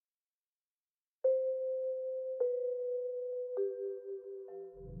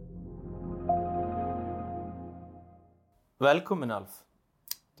Velkommen, Alf.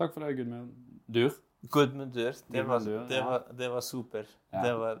 Takk for det, Gudmundur. Gudmundur, det var super.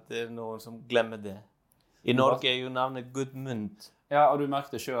 Ja. Det noen som glemmer det. I Norge jo navnet Gudmund. Ja, og du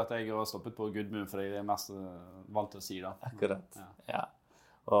merkte selv at jeg har stoppet på Gudmund, fordi det mest vant til å si da. Akkurat, ja.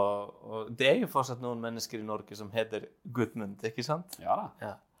 Og det jo fortsatt noen mennesker I Norge som heter Gudmund, ikke sant? Ja da.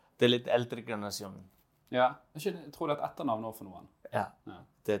 Ja. Det litt eldre generasjonen. Ja, jeg tror det et etternavn også for noen. Ja.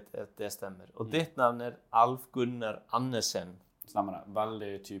 Det stemmer. Og ditt navn Alf Gunnar Andersen. Stemmer det.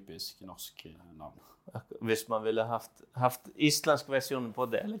 Veldig typisk norsk navn. Hvis man ville haft islandsk versjon på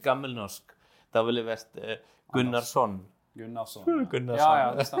det, eller gammelnorsk, da ville det vært Gunnarsson. Gunnarsson. Gunnarsson.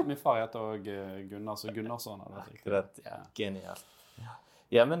 Ja, det stemmer. Min far heter også Gunnarsson. Akkurat, ja. Genialt.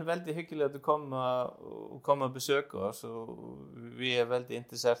 Ja, men veldig hyggelig at du kom og besøke oss, og vi veldig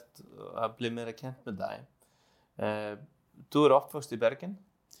interessert I å bli mer kjent med deg. Du oppvokst I Bergen?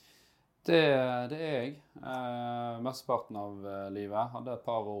 Det jeg. Mesteparten av livet. Hadde et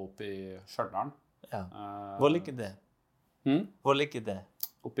par år oppe I Stjørdal. Ja. Hvor ligger det? Hvor ligger det?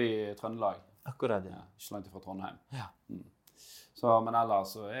 Oppe I Trøndelag. Akkurat, ja. Ikke langt fra Trondheim. Ja. Så, men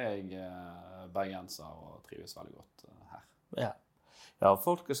ellers så jeg bergenser og trives veldig godt her. Ja. Ja,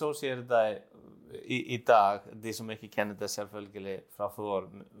 folk assosierer deg I dag, de som ikke kjenner det selvfølgelig fra før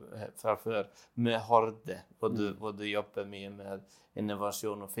med Horde, hvor du jobber mye med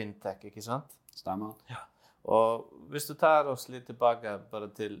innovasjon og fintech, ikke sant? Stemmer. Ja. Og hvis du tar oss litt tilbake bare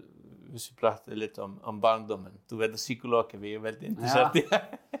til, hvis vi prater litt om barndommen, du vet psykologer, vi veldig interessert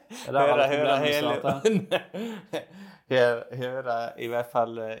I høre I hvert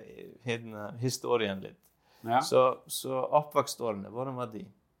fall historien litt. Ja. Så oppvekstårene, hvordan var de?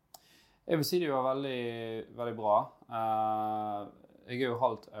 Jeg vil si de var veldig, veldig bra. Jeg jo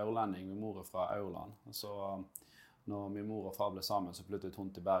halvt aurlending, min mor fra Aurland. Så når min mor og far ble sammen, så flyttet hun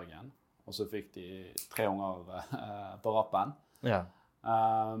til Bergen. Og så fikk de 3 unger på rappen. Ja.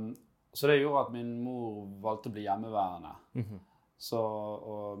 Så det gjorde at min mor valgte å bli hjemmeværende. Så,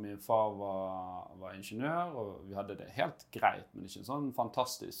 og min far var ingeniør, og vi hadde det helt greit, men ikke en sånn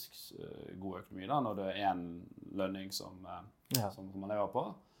fantastisk god økonomi da, når det en lønning som man lever på.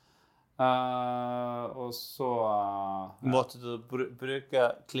 Og så... Måtte du bruke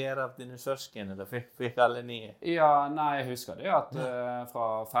klær av dine søsken, eller fikk alle nye? Ja, nei, jeg husker det at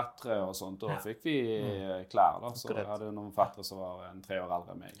fra fettere og sånt, da fikk vi klær da. Så jeg hadde noen fettere som var 3 år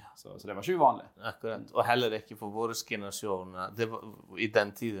eldre enn meg, så det var ikke uvanlig. Akkurat, og heller ikke for våre generasjoner. I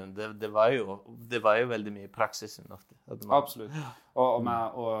den tiden, det var jo veldig mye praksisen ofte. Absolutt.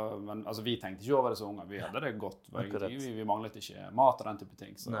 Men altså, vi tenkte ikke over det som unger, vi hadde det godt. Vi manglet ikke mat og den type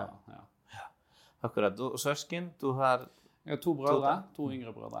ting, så ja. Akkurat, og søsken, du har... Jeg har 2 brødre, 2 yngre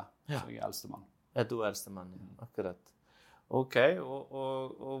brødre, så jeg eldste mann. Ja, du eldste mann, akkurat. Ok,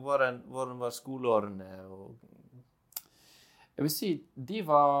 og hvordan var skoleårene? Jeg vil si, de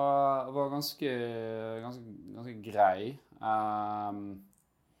var ganske grei.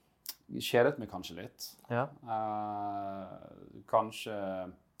 Kjedet meg kanskje litt. Ja. Kanskje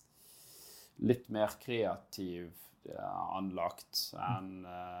litt mer kreativ anlagt enn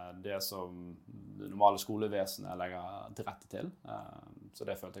det som det normale skolevesenet legger til rette til. Så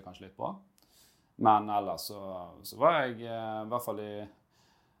det følte jeg kanskje litt på. Men ellers så var jeg I hvert fall jeg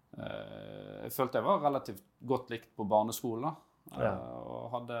følte jeg var relativt godt likt på barneskolen. Og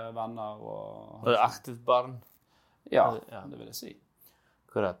hadde venner. Og du aktivt barn? Ja, det vil jeg si.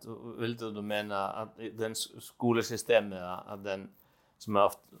 Akkurat. Vil du mene at den skolesystemet, at den som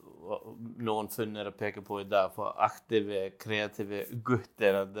ofte noen funner å peke på I dag, for aktive, kreative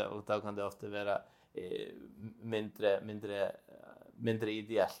gutter, og da kan det ofte være mindre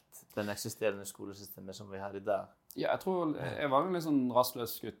ideelt, den eksisterende skolesystemet som vi har I dag. Ja, jeg tror jeg var en litt sånn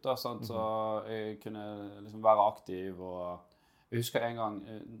rastløs gutt, da, sant? Så jeg kunne liksom være aktiv, og jeg husker en gang,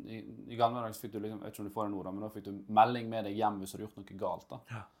 I gamle dager fikk du liksom, jeg vet ikke om du får det nå da, men da fikk du melding med deg hjem hvis du hadde gjort noe galt da.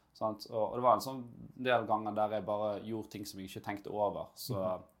 Ja. Sant? Og det var en sånn del ganger der jeg bare gjorde ting som jeg ikke tenkte over, så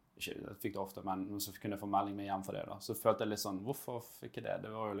ikke, jeg fikk det ofte, men så kunne jeg få melding med hjem for det da. Så følte jeg litt sånn, hvorfor fikk jeg det?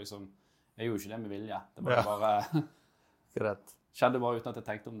 Det var jo liksom, jeg gjorde ikke det med vilje. Det var bare skjedde bare uten at jeg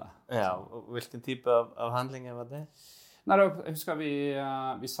tenkte om det. Ja, og hvilken type av handlinger var det? Nei, jeg husker vi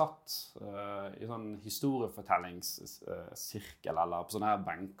satt I sånn historiefortellingssirkel, eller på sånne her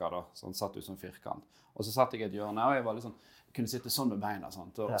benker da, sånn satt ut som firkant. Og så satt jeg I et hjørne, og jeg var litt sånn, kunne sitte sånn med beina,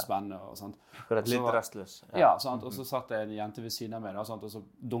 sant, og spenne og sånt. Litt rastløs. Ja, sant, og så satt jeg en jente ved siden av meg, da, sant, og så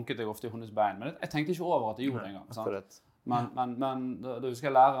dunket jeg ofte I hennes bein. Men jeg tenkte ikke over at jeg gjorde det en gang. Sant? Men da husker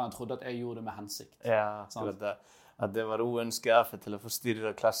jeg læreren trodde at jeg gjorde det med hensikt. Ja, akkurat det. At det var uønsket til å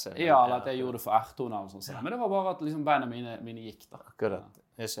forstyrre klassen. Ja, eller at jeg gjorde det for ertoner og sånn. Men det var bare at liksom beina mine gikk da. Akkurat,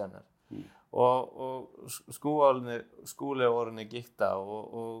 jeg skjønner. Og skoleårene gikk da,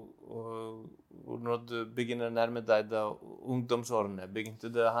 og når du begynner å nærme deg da ungdomsårene,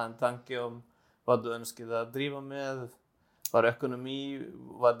 begynte du å ha en tanke om hva du ønsket å drive med? Var det økonomi?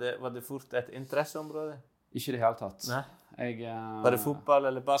 Var det fort et interesseområde? Ikke det hele tatt. Nei? Var det fotball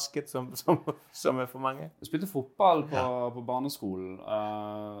eller basket som for mange? Jeg spilte fotball på barneskolen,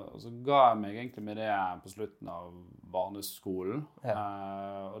 og så ga jeg meg egentlig med det på slutten av barneskolen.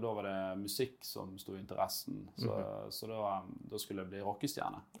 Og da var det musikk som stod i interessen, så da skulle jeg bli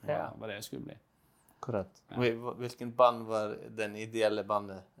rockestjerne. Det var det jeg skulle bli. Akkurat. Hvilken band var den ideelle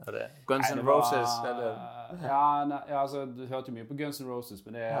bandet? Er det Guns N' Roses? Eller? Altså, du hørte jo mye på Guns N' Roses,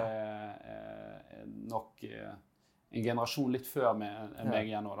 men det er nok en generasjon litt før meg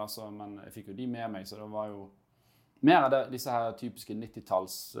igjen nå, da, men jeg fikk jo de med meg, så det var jo mer av disse her typiske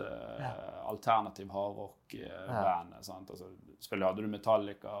 90-talls alternativ hardrock-band, sant? Altså, selvfølgelig hadde du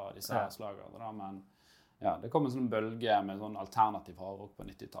Metallica og disse her slagene, da, men det kom en sånn bølge med sånn alternativ hardrock på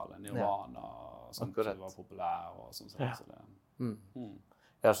 90-tallet, Nirvana, sånt som var populær og sånn.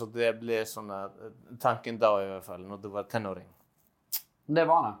 Så det ble sånn tanken da i hvert fall, når du var tenåring? Det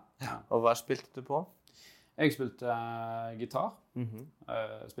var det. Og hva spilte du på? Jeg spilte gitar.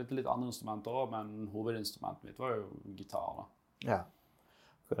 Jeg spilte litt andre instrumenter også, men hovedinstrumentet mitt var jo gitar da. Ja,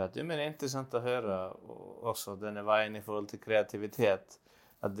 akkurat. Det er mer interessant å høre også denne veien i forhold til kreativitet,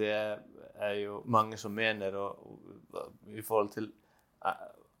 at det er jo mange som mener, og i forhold til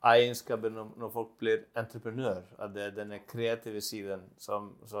egenskaper når folk blir entreprenør, at det er denne kreative siden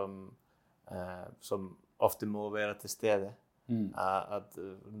som ofte må være til stede.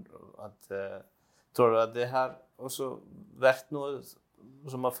 Tror du at det har også vært noe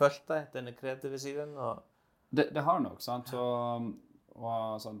som har følt deg, denne kreative siden? Det har det nok, sant?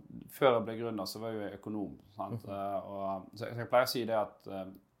 Sånn, før jeg ble grunner så var jeg økonom, sant? Så jeg pleier å si det at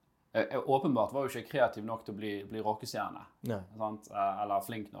jeg åpenbart var jo ikke kreativ nok til å bli rockestjerne, sant? Eller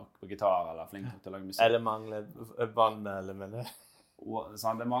flink nok på gitar, eller flink nok til å lage musikk. Eller mangler vannelement.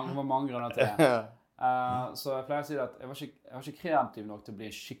 Det var mange grunner til det. Så jeg pleier å si at jeg var ikke kreativ nok til å bli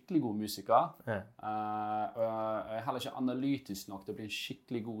en skikkelig god musiker. Og jeg er heller ikke analytisk nok til å bli en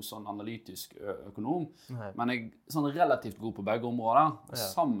skikkelig god sånn analytisk økonom. Men jeg er sånn relativt god på begge områder. Og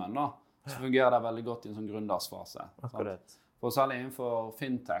sammen da, så fungerer det veldig godt i en sånn gründersfase. Akkurat. For særlig innenfor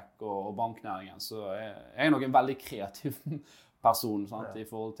fintech og banknæringen, så er jeg nok en veldig kreativ person, sant, i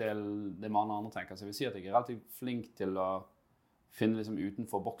forhold til det mange andre tenker. Så jeg vil si at jeg er relativt flink til å finne liksom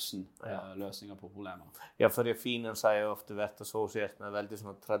utenfor boksen løsninger på problemer. Ja, for finans har jo ofte vært assosiert med veldig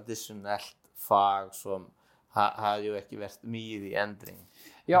sånn tradisjonelt fag som har jo ikke vært mye i endring.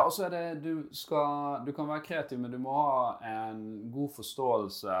 Ja, og så er det, du kan være kreativ, men du må ha en god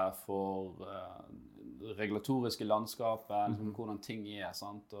forståelse for regulatoriske landskapet, hvordan ting er,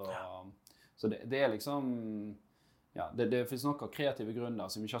 sant? Så det er liksom, det finnes nok av kreative grunner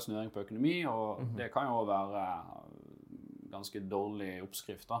som ikke har snøring på økonomi, og det kan jo være ganske dårlig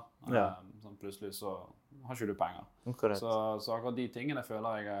oppskrift da. Sånn plutselig så har ikke du penger. Så akkurat de tingene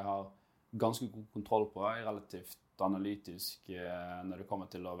føler jeg har ganske god kontroll på. Jeg er relativt analytisk når det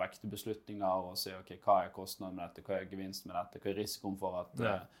kommer til å vekte beslutninger og se hva er kostnaden med dette, hva er gevinst med dette, hva er risikoen for at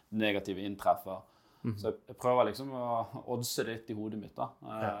det negative inntreffer. Så jeg prøver liksom å oddse det litt i hodet mitt da,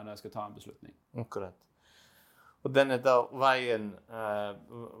 når jeg skal ta en beslutning. Akkurat. Og denne da veien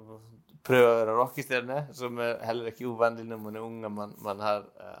prøver å rockestjerne, som er heller ikke uvennlig når man er unge, man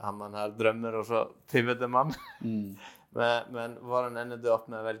har drømmer, og så pivoter man. Men hvordan ender du opp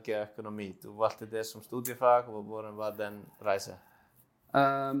med å velge økonomi? Du valgte det som studiefag, og hvordan var den reise?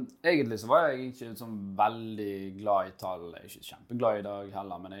 Egentlig så var jeg ikke sånn veldig glad i tall. Jeg er ikke kjempeglad i dag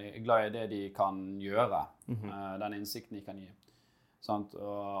heller, men jeg er glad i det de kan gjøre, den innsikten de kan gi. Sant?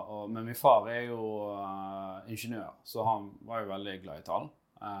 Men min far er jo ingeniør, så han var jo veldig glad i tall.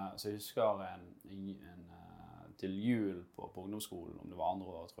 Så jeg husker til jul på ungdomsskolen, om det var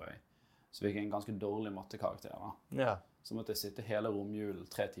andre år, tror jeg, så fikk jeg en ganske dårlig mattekarakter da. Så måtte jeg sitte hele romjulen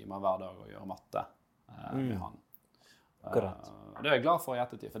 3 timer hver dag og gjøre matte med han. Det er jeg glad for i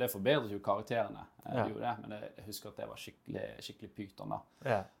ettertid, for det forbedret jo karakterene. Men jeg husker at det var skikkelig pyton da.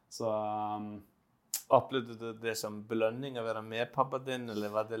 Så opplevde du det som belønning å være med pappa din,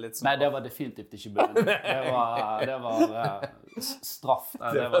 eller var det litt sånn? Nei, det var definitivt ikke belønning. Det var straff,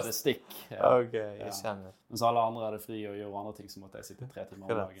 det var det stikk. Ok, jeg kjenner. Mens alle andre hadde fri og gjøre andre ting, så måtte jeg sitte 3 timer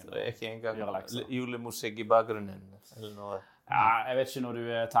om dagen og ikke engang gjøre lekser. Julemusikk i bakgrunnen, eller noe? Ja, jeg vet ikke når du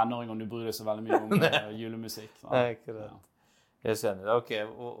er tenåring om du bryr deg så veldig mye om julemusikk. Nei, ikke det. Jeg skjønner, ok.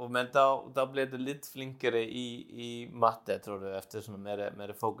 Men da ble du litt flinkere i matte, tror du, efter sånn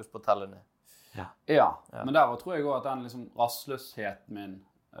mer fokus på tallene? Ja, men der tror jeg også at den liksom rastløsheten min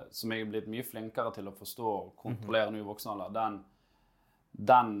som jeg blitt mye flinkere til å forstå og kontrollere nå i voksen alder,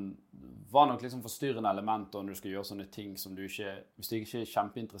 den var nok liksom forstyrrende elementer når du skal gjøre sånne ting som hvis du ikke er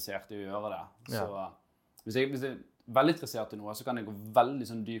kjempeinteressert i å gjøre det. Så hvis jeg er veldig interessert i noe, så kan jeg gå veldig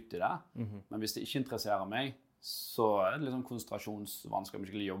sånn dypt i det. Men hvis det ikke interesserer meg, så er det liksom konsentrasjonsvansker, om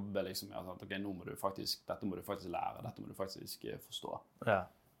jeg skal jobbe liksom, med at ok, dette må du faktisk lære, dette må du faktisk forstå. Ja,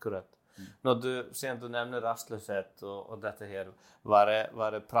 korrekt. Når du nevner rastløshet og dette her, var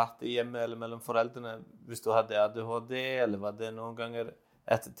det prat hjemme eller mellom foreldrene hvis du hadde ADHD, eller var det noen ganger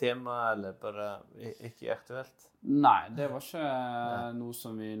et tema, eller bare ikke aktuelt? Nei, det var ikke noe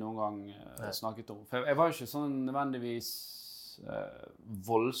som vi noen gang snakket om. For jeg var ikke sånn nødvendigvis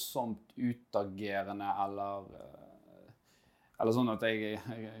voldsomt utagerende, eller sånn at jeg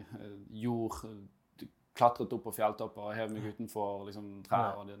klatret opp på fjelltopper og hev meg utenfor liksom,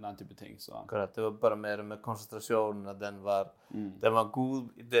 trær og den type ting. Så. Akkurat, det var bare mer med konsentrasjonen, at den var god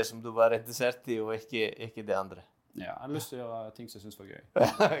i det som du var interessert i, og ikke det andre. Ja, jeg hadde lyst til å gjøre ting som jeg synes var gøy.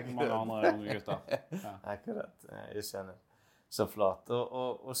 Mange andre unge gutter. Ja. Akkurat, jeg skjønner. Så flott.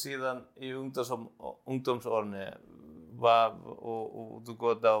 Og siden i ungdomsårene, og du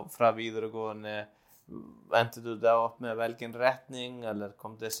går da fra videregående, endte du da opp med å velge en retning, eller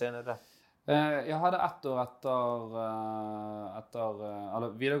kom det senere? Jeg hadde ett år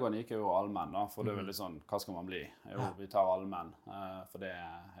eller videregående gikk jeg jo allmenn da, for det er veldig sånn, hva skal man bli? Jo, vi tar allmenn, for det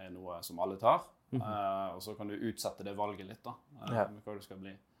er noe som alle tar, og så kan du utsette det valget litt da, med hva du skal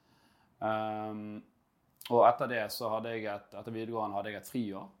bli. Og etter det så etter videregående hadde jeg et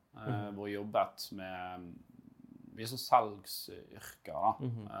friår, hvor jeg jobbet med mye sånn salgsyrker da,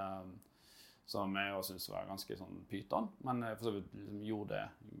 som jeg også synes var ganske sånn pyton, men jeg for så vidt liksom gjorde det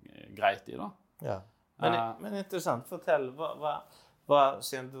greit i da. Ja. Men interessant, fortell, hva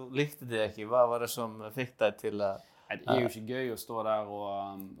siden du likte det ikke, hva var det som fikk deg til å... Det er jo ikke gøy å stå der og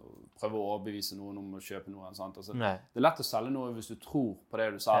prøve å overbevise noen om å kjøpe noe, sant? Altså, det er lett å selge noe hvis du tror på det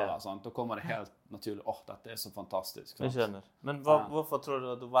du selger, sant? Da kommer det helt naturlig, dette er så fantastisk. Sant? Jeg skjønner. Men hvorfor tror du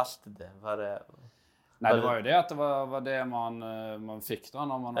at du valgte det? Nei, det var jo det at det var det man fikk da,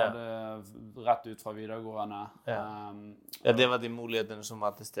 når man hadde rett ut fra videregående. Ja, det var de mulighetene som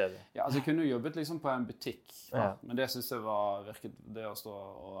var til stede. Ja, altså jeg kunne jo jobbet liksom på en butikk, men det synes jeg virket det å stå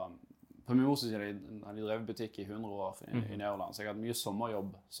og... På min mor så sier de drevet butikk i 100 år i Nederland, så jeg hadde mye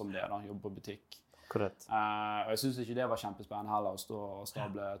sommerjobb som det da, jobbe på butikk. Korrekt. Og jeg synes ikke det var kjempespennende heller, å stå og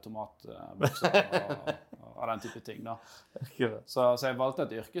stable tomatbokser og den type ting da. Så jeg valgte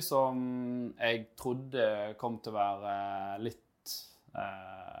et yrke som jeg trodde kom til å være litt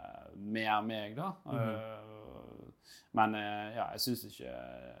mer meg da. Men jeg synes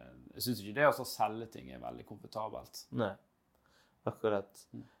ikke det å selge ting er veldig komfortabelt. Nei, akkurat.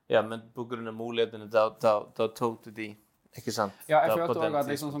 Ja, men på grunn av mulighetene, da tok du de, ikke sant? Ja, jeg følte også at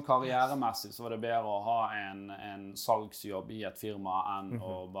liksom, sånn karrieremessig så var det bedre å ha en salgsjobb i et firma enn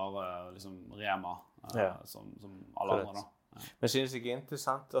å bare liksom Rema, som alle andre da. Men synes jeg er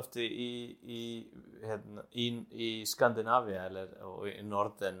interessant ofte i Skandinavia og i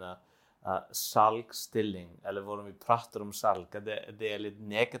Norden, salgsstilling, eller hvordan vi prater om salg, det er litt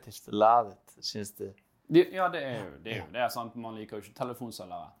negativt ladet, synes du? Ja, det er jo det. Sant? Man liker jo ikke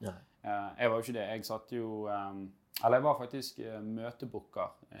telefonselgere. Jeg var jo ikke det. Jeg satt jo... Eller jeg var faktisk møtebooker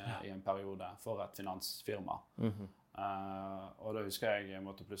i en periode for et finansfirma. Og da husker jeg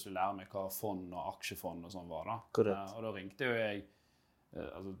måtte plutselig lære meg hva fond og aksjefond og sånn var da. Og da ringte jo jeg...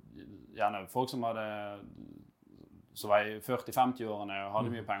 gjerne folk som var i 40-50-årene og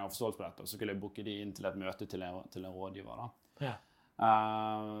hadde mye penger og forståelse på dette, og så skulle jeg booke de inn til et møte til en rådgiver da. Ja.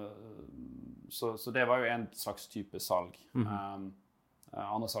 Så det var jo en slags type salg.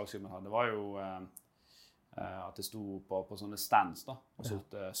 Andre salgsjobben jeg hadde, det var jo at det sto på sånne stands da, og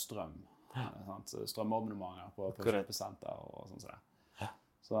solgte strøm. Strømabonnementer på kjøpesenter og sånn sånn.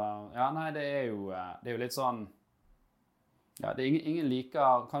 Så nei, det er jo litt sånn, ja, det er ingen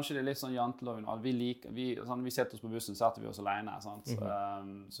liker, kanskje det er litt sånn janteloven, at vi setter oss på bussen, setter vi oss alene, sant?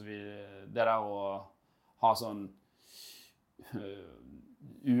 Så det der å ha sånn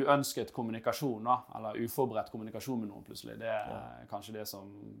uønsket kommunikasjon da, eller uforberedt kommunikasjon med noen plutselig, det er kanskje det som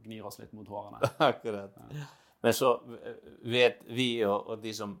gnir oss litt mot hårene. Akkurat. Men så vet vi og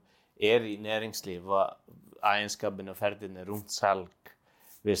de som er i næringsliv hva egenskapene og ferdighetene rundt salg,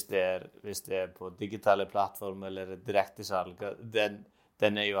 hvis det er på digitale plattformer eller direkte salg,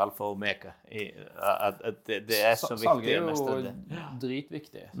 den er jo alfa og omega. Det er så viktig. Salg er jo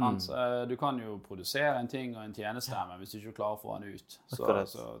dritviktig. Du kan jo produsere en ting og en tjeneste, men hvis du ikke klarer å få den ut, så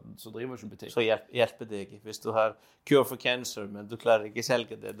driver du ikke butikk. Så hjelper det ikke. Hvis du har cure for cancer, men du klarer ikke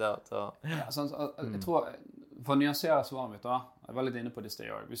selge det, da... Ja, jeg tror For å nyansere svaret mitt da, jeg var litt inne på det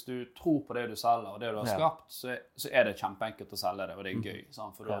stedet også. Hvis du tror på det du selger og det du har skapt, så det kjempeenkelt å selge det, og det gøy.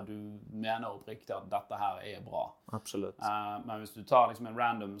 Sant? For da du mener oppriktig at dette her bra. Absolutt. Men hvis du tar liksom en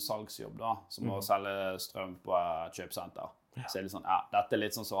random salgsjobb da, som å selge strøm på et kjøpesenter, så det litt sånn, dette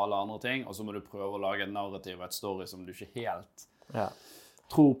litt sånn som alle andre ting, og så må du prøve å lage et narrativ og et story som du ikke helt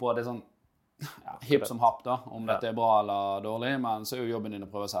tror på. Det sånn, hipp som happ da, om dette bra eller dårlig, men så jo jobben din å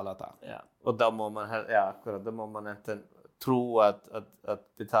prøve å selge dette. Ja, og da må man, akkurat, da må man enten tro at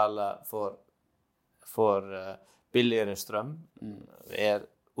betale for billigere strøm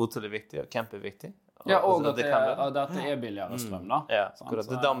utrolig viktig og kjempeviktig. Ja, og at dette billigere strøm da. Ja,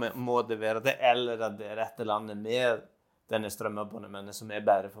 akkurat, da må det være det, eller at det rette landet med denne strømabonnementet som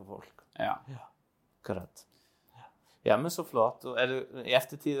bedre for folk. Ja. Akkurat. Ja, men så flott. Og i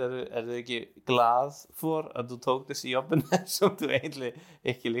eftertid du ikke glad for at du tok disse jobbene som du egentlig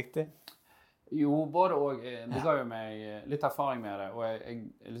ikke likte? Jo, både og. Det ga jo meg litt erfaring med det, og jeg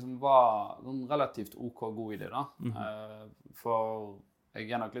liksom var relativt ok god i det da. For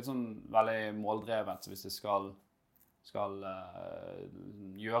jeg nok litt sånn veldig måldrevet, så hvis jeg skal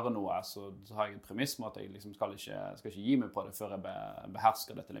gjøre noe, så har jeg en premiss med at jeg liksom skal ikke gi meg på det før jeg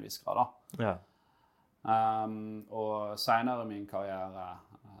behersker det til en viss grad da. Ja. Og senere i min karriere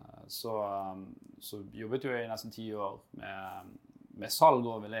så jobbet jeg i nesten 10 år med salg,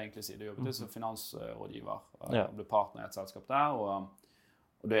 vil jeg egentlig si. Jeg jobbet som finansrådgiver og ble partner i et selskap der, og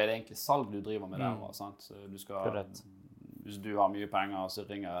da det egentlig salg du driver med der, sant? Hvis du har mye penger, så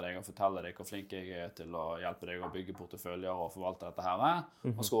ringer jeg deg og forteller deg hvor flink jeg til å hjelpe deg å bygge porteføljer og forvalte dette her,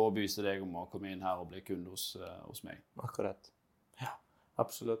 og skal overbevise deg om å komme inn her og bli kunde hos meg. Akkurat. Ja,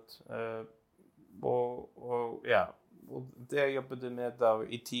 absolutt. Og det jobbet du med da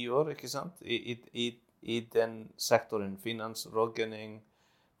i 10 år, ikke sant? I den sektoren, finans, rådgivning,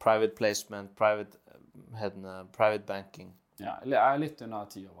 private placement, private banking. Ja, jeg litt under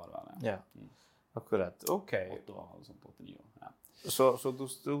 10 år var det vel. Ja, akkurat. Ok. 8 år, sånn 8-9 år, ja. Så du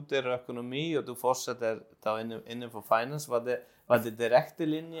studerer økonomi, og du fortsetter da innenfor finance. Var det direkte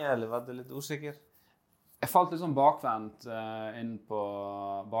linje, eller var det litt usikker? Jeg falt litt sånn baklengs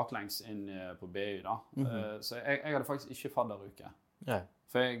inn på BI da. Så jeg hadde faktisk ikke fadderuke.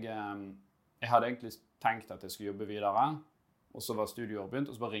 For jeg hadde egentlig tenkt at jeg skulle jobbe videre, og så var studieåret begynt,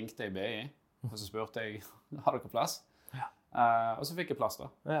 og så bare ringte jeg BI, og så spurte jeg, har dere plass? Og så fikk jeg plass da.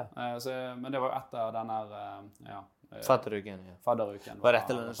 Men det var jo etter denne fadderuken. Var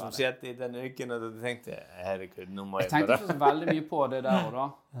det noe som skjedde i den uken, og du tenkte, herregud, nå må jeg tenkte ikke så veldig mye på det der og da.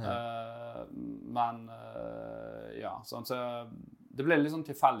 Men sånn, så det ble litt sånn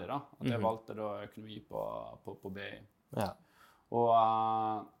tilfeldig da, at jeg valgte da økonomi på BI. Og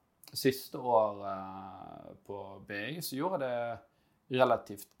siste år på BI så gjorde det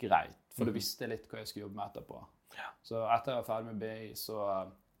relativt greit, for du visste litt hva jeg skulle jobbe med etterpå. Så etter jeg var ferdig med BI,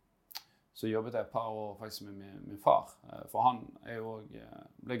 så jobbet jeg et par år faktisk med min far, for han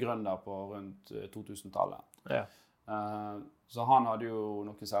ble gründer på rundt 2000-tallet. Så han hadde jo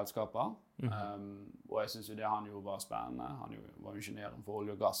noen selskaper, og jeg synes jo det han gjorde var spennende. Han var ingeniør for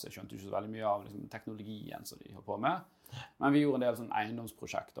olje og gass, jeg skjønte ikke så veldig mye av liksom, teknologien som de holdt på med, men vi gjorde en del sånn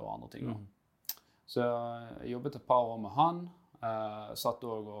eiendomsprosjekter og andre ting. Så jeg jobbet et par år med han, satt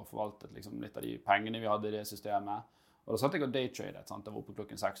også og forvaltet liksom, litt av de pengene vi hadde i det systemet. Og da satt jeg og daytradet, sant? Jeg var oppe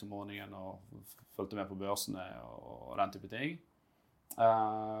klokken 6 om morgenen og fulgte med på børsene og den type ting.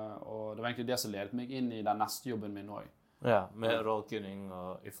 Og det var egentlig det som ledet meg inn i den neste jobben min også. Ja, med rådgivning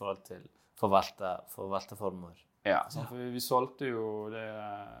og i forhold til forvalterformer. Ja, sant? For vi solgte jo det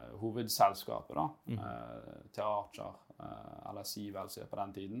hovedselskapet da, til Archer, eller Sivelse på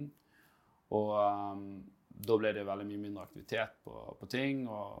den tiden. Og da ble det veldig mye mindre aktivitet på ting,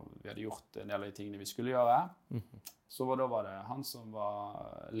 og vi hadde gjort en del av de tingene vi skulle gjøre. Så da var det han som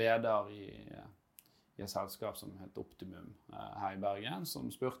var leder i et selskap som het Optimum her i Bergen, som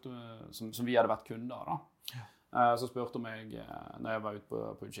vi hadde vært kunder da. Så spurte om jeg, når jeg var ute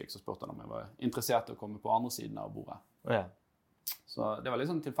på utkikk, så spurte han om jeg var interessert i å komme på andre siden av bordet. Så det var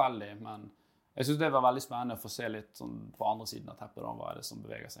litt sånn tilfeldig, men jeg synes det var veldig spennende å få se litt sånn på andre siden av teppet, da, hva det som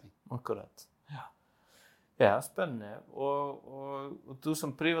beveger seg. Akkurat, ja, spennende. Og du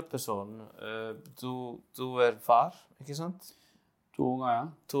som privatperson, du far, ikke sant? 2 unger, ja.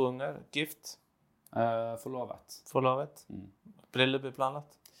 2 unger, gift? Forlovet. Bryllup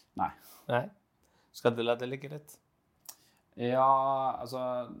planlagt? Nei. Skal du la det ligge litt? Ja,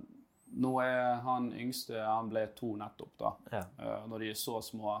 altså, nå han yngste, han ble 2 nettopp da. Når de så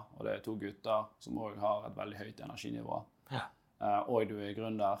små, og det 2 gutter, som også har et veldig høyt energinivå, og du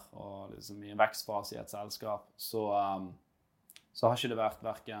gründer, og liksom i en vekstfase i et selskap, så så har ikke det vært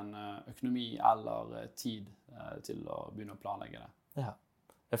hverken økonomi eller tid til å begynne å planlegge det. Ja.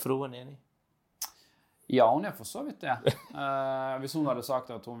 Fruen enig? Ja, hun for så vidt det. Hvis hun hadde sagt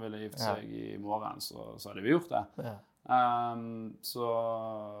at hun ville gifte seg i morgen, så hadde vi gjort det. Ja. Så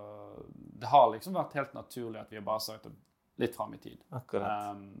det har liksom vært helt naturlig at vi har bare sagt litt frem i tid.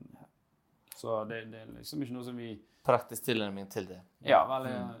 Akkurat. Så det liksom ikke noe som vi... Praktisk tilnærming til det. Ja,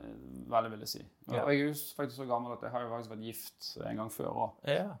 veldig vil jeg si. Og jeg jo faktisk så gammel at jeg har jo faktisk vært gift en gang før også.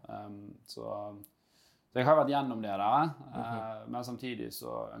 Ja. Så jeg har vært gjennom det der. Men samtidig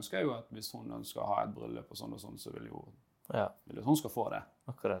så ønsker jeg jo at hvis hun ønsker å ha et bryllup og sånn, så vil hun skal få det.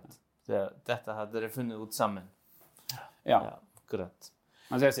 Akkurat. Dette hadde dere funnet ut sammen. Ja, akkurat.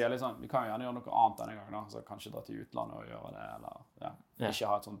 Men så jeg sier litt sånn, vi kan jo gjerne gjøre noe annet denne gangen da, så kanskje dra til utlandet og gjøre det, eller ikke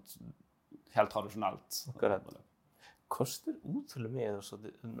ha et sånt helt tradisjonelt bryllup. Koster utrolig mye også.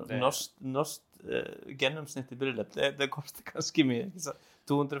 Norsk gjennomsnittlig bryllup, det koster ganske mye.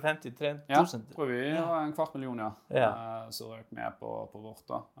 250-300 000. Ja, tror vi har 250,000, så røk med på vårt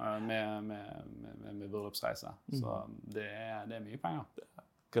da, med bryllupsreise. Så det er mye penger.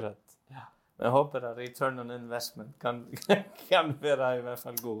 Akkurat. Jeg håper at return on investment kan være i hvert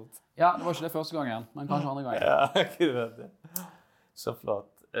fall god. Ja, det var ikke det første gangen, men kanskje andre gangen. Ja, akkurat det. Så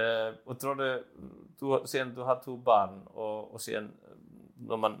flott. Og tror siden du har 2 barn, og siden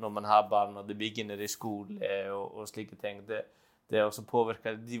når man har barn, og det begynner i skole og slike ting, det også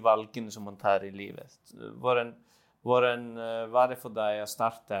påvirker de valgene som man tar i livet. Var det for deg å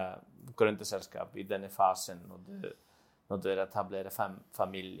starte gründerselskap i denne fasen, når du etablerer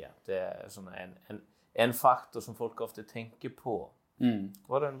familie? Det sånn en faktor som folk ofte tenker på.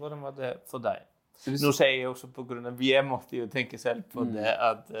 Hvordan var det for deg? Nå sier jeg også på grunn av vi måtte jo tenke selv på det,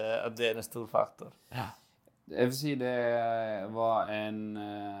 at det en stor faktor. Ja. Jeg vil si det var en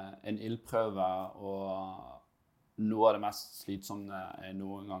ildprøve og noe av det mest slitsomme jeg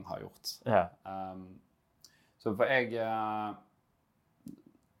noen gang har gjort. Ja. Så for jeg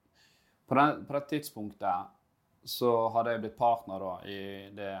på det tidspunktet så hadde jeg blitt partner da, i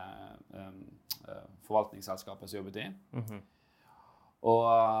det forvaltningsselskapet som jobbet i. Og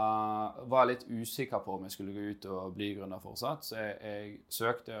var litt usikker på om jeg skulle gå ut og bli gründer fortsatt. Så jeg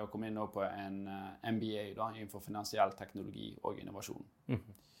søkte å komme inn på en MBA da, innenfor finansiell teknologi og innovasjon.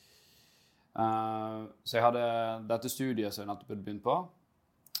 Så jeg hadde dette studiet som jeg nettopp hadde begynt på.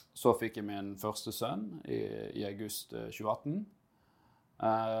 Så fikk jeg min første sønn i august 2018.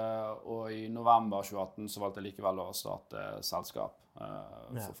 Og i november 2018 så valgte jeg likevel å starte selskap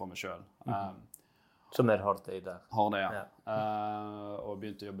for meg selv. Som Horde i dag. Horde, ja. Og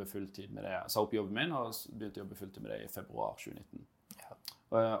begynte å jobbe fulltid med det. Jeg sa opp jobben min og begynte å jobbe fulltid med det i februar 2019. Ja.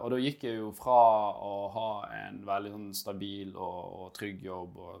 Og da gikk jeg jo fra å ha en veldig sånn stabil og trygg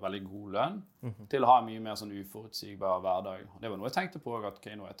jobb og veldig god lønn, til å ha en mye mer sånn uforutsigbar hverdag. Det var noe jeg tenkte på, at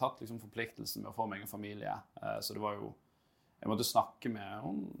nå har jeg tatt liksom forpliktelsen med å få meg en familie. Så det var jo, jeg måtte snakke med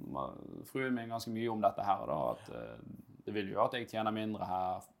fruen min ganske mye om dette her, da, at det vil jo at jeg tjener mindre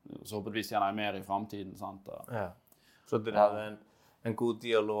her, så håpeligvis tjener jeg mer i fremtiden, sant? Så dere hadde en god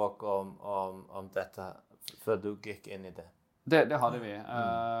dialog om dette før du gikk inn i det? Det hadde vi,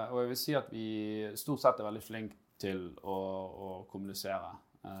 og jeg vil si at vi stort sett veldig flinke til å kommunisere.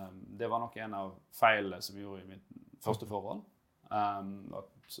 Det var nok en av feilene som vi gjorde i mitt første forhold.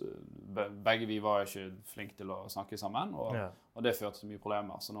 At begge vi var ikke flinke til å snakke sammen, og det førte til mye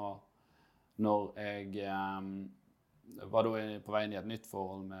problemer. Så når jeg var da på vei inn i et nytt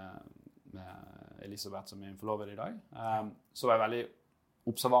forhold med Elisabeth, som er min forlovede i dag, så var jeg veldig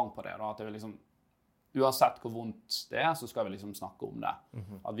observant på det, da, at jeg liksom, uansett hvor vondt det så skal vi liksom snakke om det.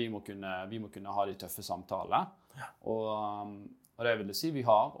 At vi må kunne ha de tøffe samtalene. Og det vil det si vi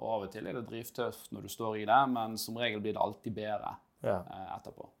har, og av og til er det driftøft når du står i det, men som regel blir det alltid bedre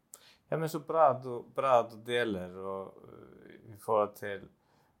etterpå. Ja, men så bra at du deler, og i forhold til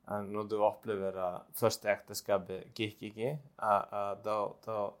når du opplever første ekteskapet gikk ikke, da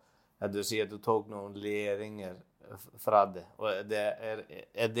du sier at du tok noen læringer fra det, og det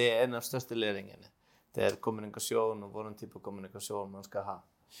er en av største læringene. Det er kommunikasjon, og hvordan type kommunikasjon man skal ha.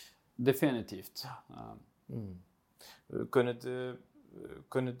 Definitivt. Kunne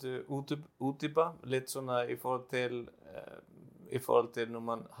du utdype litt sånn i forhold til når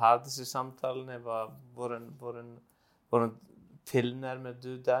man har disse samtalene, hvordan tilnærmer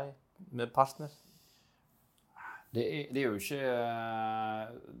du deg med partner? Det er jo ikke...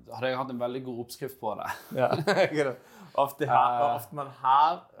 Hadde jeg hatt en veldig god oppskrift på det. Ja, ofte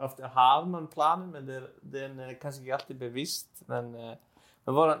har man planen, men den er kanskje ikke alltid bevisst. Men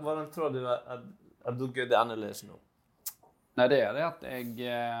hvordan tror du at du gjør det annerledes nå? Nei, det er det at jeg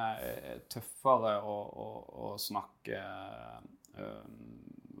er tøffere å snakke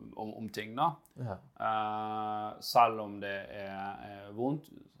om ting da. Selv om det er vondt,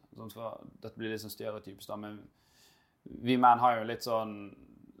 sånn for dette blir litt sånn stereotypisk da, men vi menn har jo litt sånn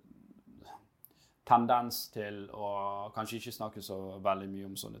tendens til å kanskje ikke snakke så veldig mye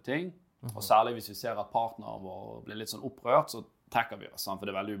om sånne ting, og særlig hvis vi ser at partneren vår blir litt sånn opprørt, så trekker vi oss, for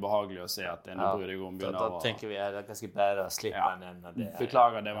det er veldig ubehagelig å se at det er noe bryr deg om begynner da tenker vi at det er ganske bedre å slippe en enn det.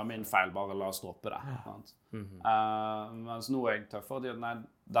 Beklager, det var min feil, bare la oss droppe det. Mens nå er jeg tøff for at nei,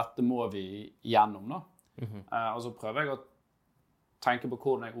 dette må vi gjennom da. Og så prøver jeg å tenke på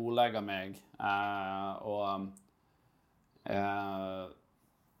hvordan jeg ordlegger meg, og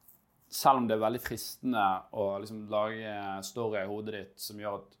selv om det er veldig fristende å liksom lage story i hodet ditt som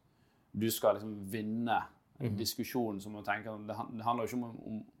gjør at du skal liksom vinne diskusjonen, som å tenke, det handler jo ikke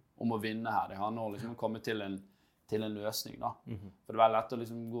om å vinne her, det handler liksom om å komme til en løsning da. For det er veldig lett å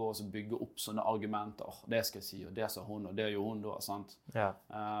liksom gå og bygge opp sånne argumenter, det skal jeg si, og det sa hun, og det gjør hun da, sant?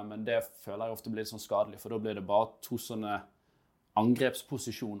 Men det føler jeg ofte blir sånn skadelig, for da blir det bare to sånne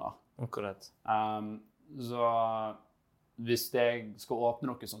angrepsposisjoner. Akkurat. Så hvis jeg skal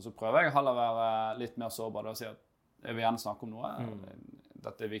åpne noe sånn, så prøver jeg heller å være litt mer sårbar og si at jeg vil gjerne snakke om noe.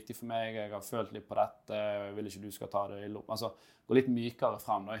 Dette er viktig for meg, jeg har følt litt på dette, jeg vil ikke du skal ta det ille opp. Altså, gå litt mykere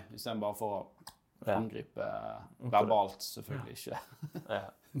frem da, i stedet bare for å angripe verbalt, selvfølgelig ikke.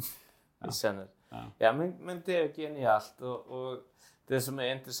 Jeg kjenner. Men det er jo genialt, og det som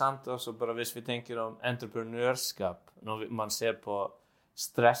er interessant også, bare hvis vi tenker om entreprenørskap, når man ser på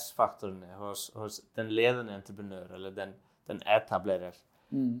stressfaktorene hos den ledende entreprenør, eller den etablerer,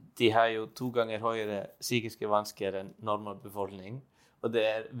 de har jo 2 ganger høyere psykiske vansker enn normal befolkning, og det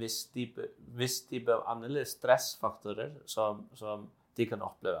er viss type annerledes stressfaktorer som de kan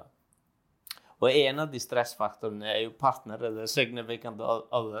oppleve. Og en av de stressfaktorene er jo partner, eller significant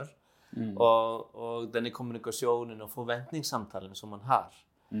other, og denne kommunikasjonen og forventningssamtalen som man har.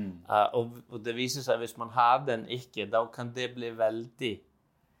 Og det viser seg, hvis man har den ikke, da kan det bli veldig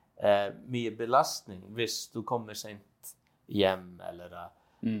mye belastning hvis du kommer sent hjem, eller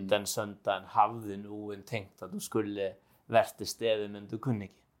den søndagen hadde noen tenkt at du skulle vært til stede, men du kunne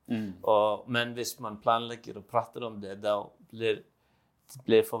ikke. Men hvis man planlegger og prater om det, da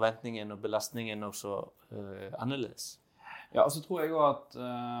blir forventningen og belastningen også annerledes. Ja, og så tror jeg også at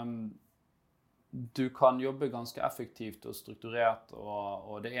du kan jobbe ganske effektivt og strukturert,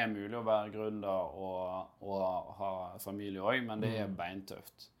 og det er mulig å være gründer og ha familie også, men det er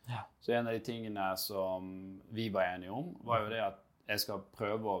beintøft. Så en av de tingene som vi var enige om, var jo det at jeg skal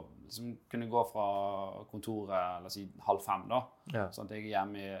prøve å liksom, kunne gå fra kontoret, la oss si 4:30 da, sånn at jeg er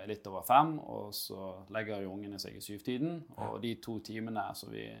hjemme i litt over 5, og så legger jo ungene seg i 7-tiden, og de 2 timene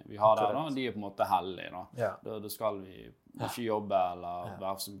som vi har der da, de er på en måte hellige da. Da skal vi ikke jobbe eller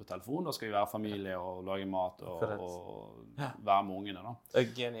være på telefon, da skal vi være familie og lage mat og være med ungene da. Det er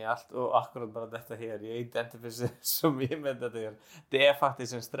genialt, og akkurat bare dette her, jeg identifiserer så mye med dette her. Det er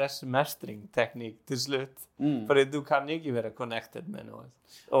faktisk en stressmestring-teknikk til slutt, fordi du kan ikke være connected med noe.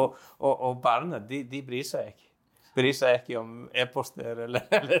 Og barna, de bryr seg ikke. Bryr seg ikke om e-poster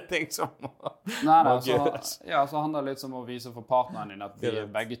eller ting som må gjøres. Så handler det litt om å vise for partneren din at vi er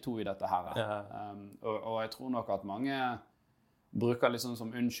begge to i dette her. Og jeg tror nok at mange bruker litt sånn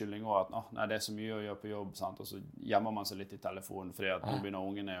som unnskyldning også, at nei, det er så mye å gjøre på jobb, sant? Og så gjemmer man seg litt i telefonen fordi at nå begynner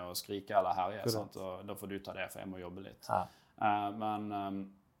ungene å skrike eller herje, sant? Og da får du ta det, for jeg må jobbe litt. Men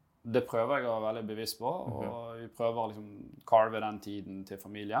det prøver jeg å være veldig bevisst på, og vi prøver å liksom carve den tiden til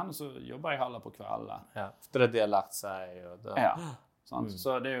familien, og så jobber jeg heller på kvelden. Efter det har lagt seg. Sant?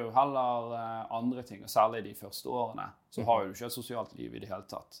 Så det er jo heller andre ting, og særlig de første årene, så har jo ikke et sosialt liv i det hele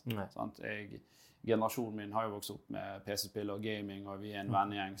tatt. Sant? Generasjonen min har jo vokst opp med PC-spill og gaming, og vi er en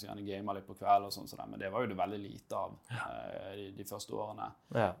vennegjeng som gjerne gamer litt på kveld og sånn, men det var jo det veldig lite av de første årene.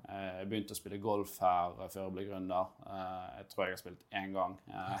 Jeg begynte å spille golf her før jeg ble gründer. Jeg tror jeg har spilt 1 gang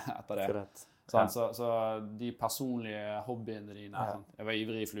etter det. Så de personlige hobbyene dine, jeg var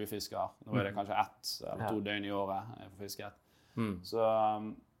ivrig fluefisker, nå er det kanskje 1 eller 2 døgn i året jeg får fisket. Så,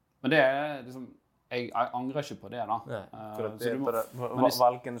 men det er liksom, jeg angrer ikke på det da. Det er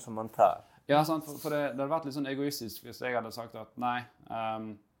valgene som man tar. Ja, sant, for det hadde vært litt sånn egoistisk hvis jeg hadde sagt at nei,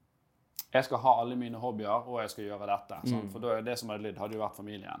 jeg skal ha alle mine hobbyer, og jeg skal gjøre dette. For da er det som hadde jo vært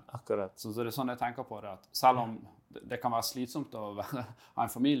familien. Akkurat. Så det er sånn jeg tenker på det, at selv om det kan være slitsomt å ha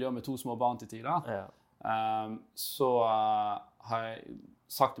en familie med 2 små barn til tider, så har jeg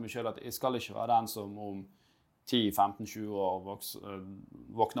sagt til meg selv at jeg skal ikke være den som om 10, 15, 20 år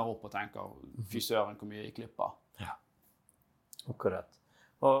våkner opp og tenker, fy søren, hvor mye jeg klipper. Akkurat.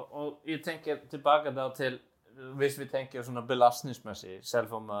 Og jeg tenker tilbake da til, hvis vi tenker sånn belastningsmessig,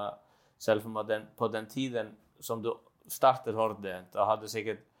 selv om på den tiden som du startet Horde, da hadde du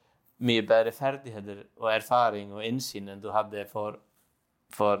sikkert mye bedre ferdigheter og erfaring og innsyn enn du hadde for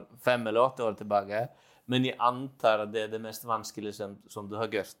 5 eller 8 år tilbake, men jeg antar at det det mest vanskelige som du har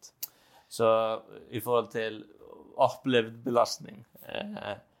gjort. Så i forhold til opplevd belastning,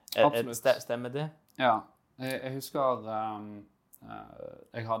 stemmer det? Ja, jeg husker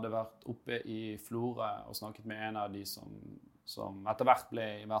jeg hadde vært oppe i Florø og snakket med en av de som etter hvert ble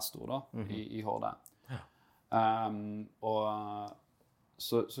investor da, i Horde. Og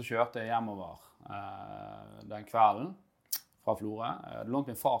så kjørte jeg hjemover den kvelden fra Florø. Jeg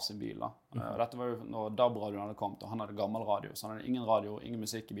lånte min far sin bil da. Dette var jo når DAB-radioen hadde kommet, og han hadde gammel radio, så han hadde ingen radio, ingen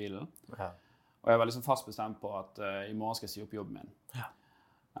musikk i bilen. Og jeg var liksom fast bestemt på at i morgen skal jeg si opp jobben min.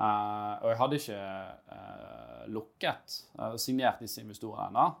 Og jeg hadde ikke signert disse investorene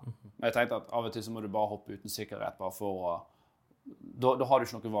ennå. Men jeg tenkte at av og til så må du bare hoppe uten sikkerhet, bare for å... Da har du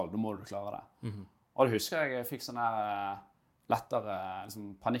ikke noe valg, da må du klare det. Og det husker jeg fikk sånn her lettere liksom,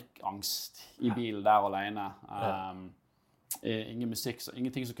 panikkangst i bilen der alene. Ingen musikk,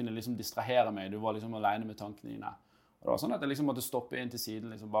 ingenting som kunne liksom distrahere meg. Du var liksom alene med tankene dine. Og det var sånn at jeg liksom måtte stoppe inn til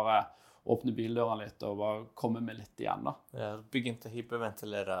siden, liksom bare åpne bildøren litt og bare komme med litt igjen da. Ja, begynte å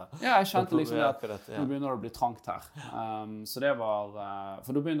hyperventilere. Ja, jeg kjente liksom at nå begynner det å bli trangt her. Så det var,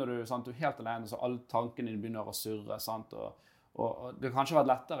 for da begynner du, sant, du er helt alene, så alle tankene dine begynner å surre, sant, og det kanskje vært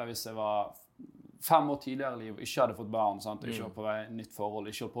lettere hvis jeg var 5 år tidligere i liv, ikke hadde fått barn, sant, ikke var på vei nytt forhold,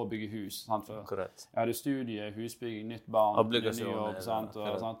 ikke holdt på å bygge hus, sant, for jeg hadde studie, husbygging, nytt barn, ny jobb, sant,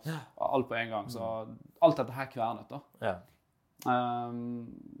 og sant, alt på en gang, så alt dette her kvernet da.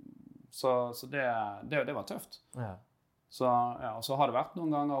 Så det var tøft. Så, ja, og så har det vært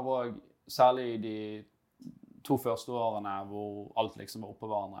noen ganger, og særlig i de 2 første årene hvor alt liksom var oppe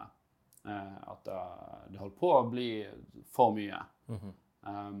hverandre, at det holdt på å bli for mye.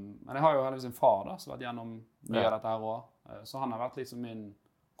 Men jeg har jo heldigvis en far da, som har vært gjennom mye av dette her også. Så han har vært liksom min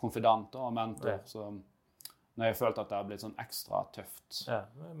konfidant og mentor, så når jeg følte at det har blitt sånn ekstra tøft. Ja,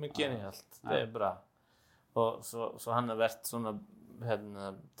 men genialt. Det bra. Og så han har vært sånn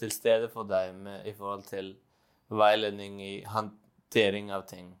til stede for deg i forhold til veiledning i håndtering av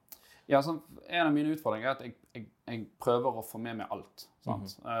ting. Ja, så en av mine utfordringer at jeg prøver å få med meg alt.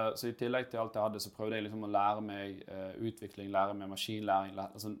 Sant? Så i tillegg til alt jeg hadde, så prøvde jeg liksom å lære meg utvikling, lære meg maskinlæring.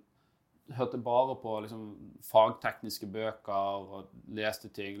 Hørte bare på liksom, fagtekniske bøker og leste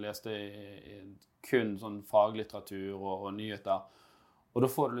kun sånn faglitteratur og nyheter. Og da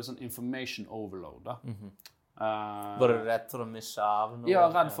får du litt sånn information overload da. Var du redd for å misse av noe? Ja,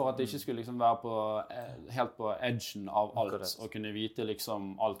 redd for at jeg ikke skulle liksom være helt på edgen av alt, og kunne vite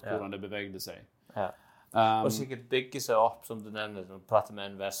liksom alt hvordan det bevegde seg. Og sikkert bygge seg opp, som du nevner, prate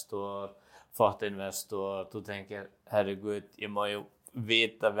med investor, fått investor, du tenker, herregud, jeg må jo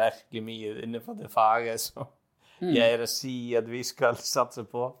vite virkelig mye innenfor det faget som jeg sier at vi skal satse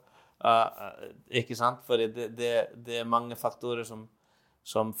på. Ikke sant? For det mange faktorer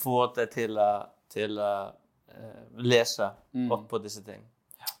som får deg til å lese opp på disse ting.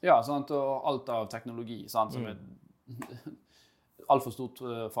 Ja, sant, og alt av teknologi, sant, som alt for stort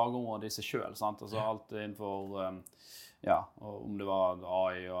fagområde i seg selv, sant, altså alt innenfor, om det var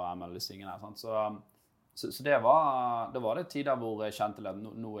AI og ML, disse tingene, sant, så det var det tider hvor jeg kjente at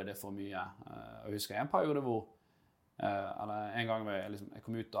nå det for mye. Jeg husker en periode hvor, eller en gang jeg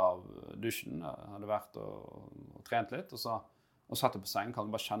kom ut av dusjen, hadde vært og trent litt, og satt jeg på sengen,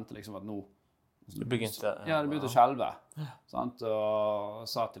 og bare kjente liksom at nå det begynte å skjelve. Sant? Og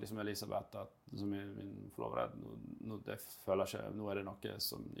sa til liksom Elisabeth at som min forlovede, det føler ikke, nå det noe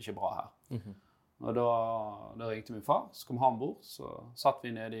som ikke er bra her. Og da ringte min far, så kom han bort, så satt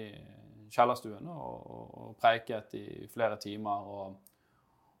vi nede i kjellerstuen og preiket i flere timer,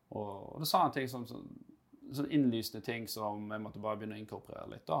 og da sa han ting som sånn innlysende ting som jeg måtte bare begynne å inkorporere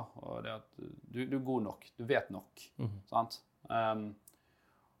litt da, og det at du er god nok, du vet nok, sant?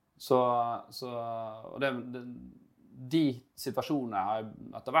 Og de situasjonene har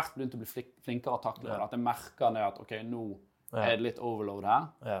etter hvert begynt å bli flinkere å takle, at jeg merker at ok, nå det litt overload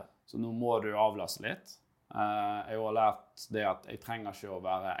her, så nå må du avlaste litt. Jeg har lært det at jeg trenger ikke å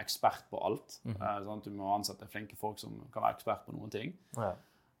være ekspert på alt, sånn at du må ansette flinke folk som kan være ekspert på noen ting.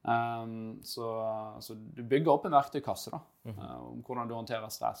 Så du bygger opp en verktøykasse da, om hvordan du håndterer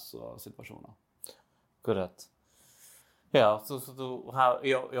stress og situasjoner. Korrekt. Ja, så du har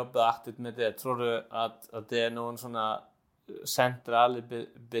jobbet aktivt med det. Tror du at det noen sånne sentrale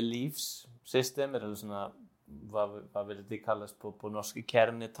beliefssystemer, eller sånne, hva vil det kalles på norske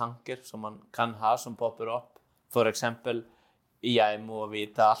kjernetanker, som man kan ha, som popper opp? For eksempel, jeg må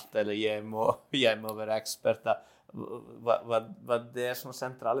vite alt, eller jeg må være ekspert. Var det sånne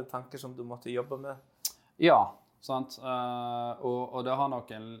sentrale tanker som du måtte jobbe med? Ja, sant? Og det har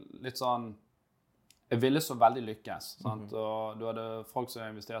nok en litt sånn, jeg ville så veldig lykkes, sant? Og du hadde folk som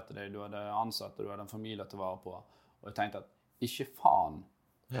investerte i deg, du hadde ansatte, du hadde en familie til å vare på, og jeg tenkte at ikke faen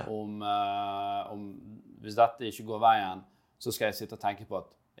om hvis dette ikke går veien, så skal jeg sitte og tenke på at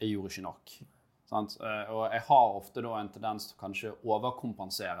jeg gjorde ikke nok. Sant? Og jeg har ofte da en tendens til kanskje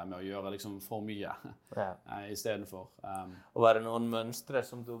overkompensere med å gjøre liksom for mye I stedet for. Og var det noen mønstre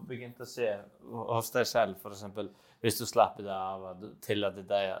som du begynte å se hos deg selv, for eksempel, hvis du slapper deg av og tillater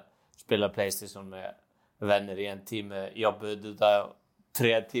deg å spille PlayStation med venner I en time, jobber du da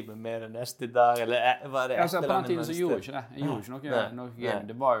 3 timer mer enn neste dag, eller var det på den tiden så gjorde jeg ikke det. Jeg gjorde ikke noe game.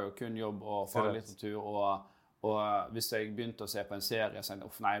 Det var jo kun jobb og faglitteratur, og hvis jeg begynte å se på en serie, så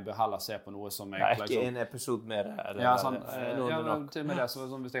nei, jeg bør heller se på noe som jeg... ikke en episode mer, eller? Ja, sånn, til og med det, så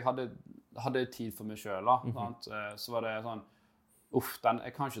sånn, hvis jeg hadde tid for meg selv, så var det sånn,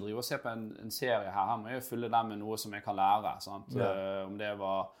 jeg kan ikke drive og se på en serie her må jeg fylle den med noe som jeg kan lære, sant? Om det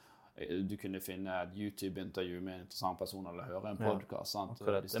var... Du kunne finne et YouTube-intervju med en interessant person, eller høre en podcast, sant?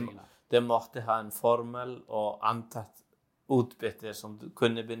 Det måtte ha en formel og antatt utbytte som du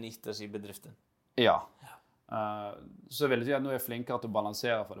kunne benyttes I bedriften. Ja. Så vil jeg si at nå jeg flinkere til å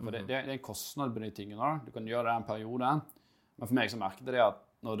balansere for det, for det en kostnad på de tingene. Du kan gjøre det en periode, men for meg så merket det at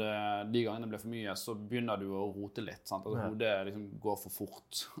når de gangene det ble for mye, så begynner du å rote litt, sant? Altså hodet liksom går for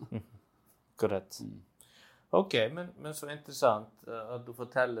fort. Korrekt. Ok, men så interessant at du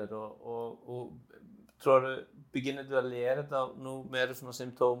forteller, og tror du, begynner du å lære deg noe mer sånne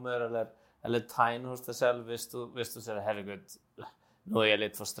symptomer, eller tegn hos deg selv, hvis du ser, herregud, nå jeg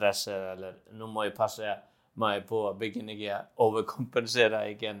litt for stresset, eller nå må jeg passe meg på, begynner jeg å overkompensere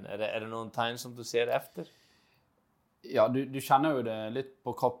igjen. Er det noen tegn som du ser efter? Ja, du kjenner jo det litt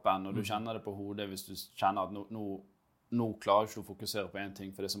på kroppen, og du kjenner det på hodet hvis du kjenner at nå klarer ikke du å fokusere på en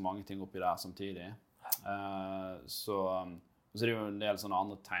ting, for det så mange ting oppi der samtidig. Så er det jo en del sånne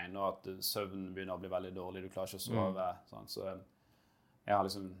andre tegn da, at søvnen begynner å bli veldig dårlig, du klarer ikke å sove sånn. Så jeg har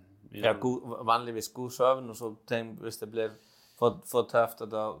liksom vanligvis god søvn, og så tenk hvis det blir for tøft, og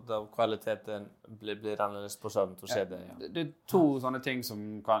da kvaliteten blir annerledes på søvn til å se det. Det 2 sånne ting som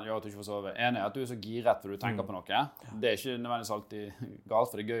kan gjøre at du ikke får sove. En at du så giret for du tenker på noe. Det ikke nødvendigvis alltid galt,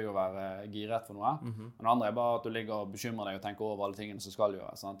 for det gøy å være giret for noe. Den andre bare at du ligger og bekymrer deg og tenker over alle tingene som skal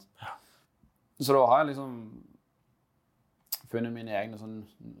gjøre, sant? Så da har jeg liksom funnet mine egne sånn,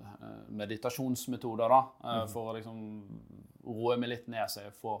 meditasjonsmetoder da, for å liksom roe meg litt ned så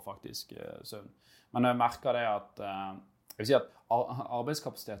jeg får faktisk søvn. Men jeg merker det at jeg vil si at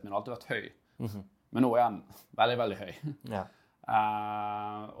arbeidskapasiteten min har alltid vært høy, men nå den veldig, veldig høy.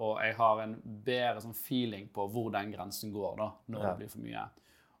 Og jeg har en bedre sånn feeling på hvor den grensen går da, når det blir for mye.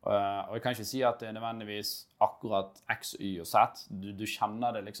 Og jeg kan ikke si at det nødvendigvis akkurat X, Y og Z. Du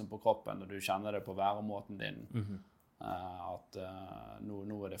kjenner det liksom på kroppen, og du kjenner det på væremåten din, at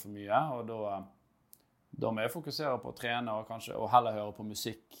nå det for mye, og da må jeg fokusere på å trene og heller høre på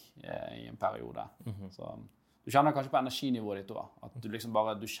musikk I en periode. Så du kjenner kanskje på energinivået ditt også, at du liksom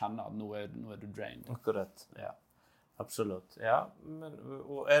bare du kjenner at nå du drained. Akkurat, ja. Absolutt. Ja, men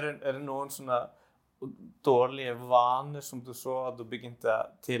og det noen sånne dårlige vaner som du så at du begynte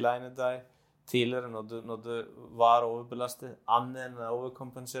å tilegne deg tidligere når du var overbelastet, annet enn å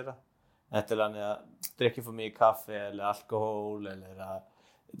overkompensere? Et eller annet, drikke for mye kaffe eller alkohol, eller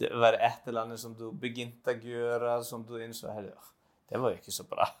det var et eller annet som du begynte å gjøre, som du innså, det var jo ikke så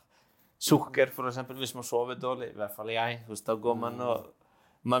bra. Sukker, for eksempel, hvis man sover dårlig, I hvert fall jeg, da går man og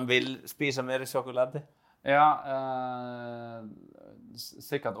man vil spise mer sjokolade. Ja,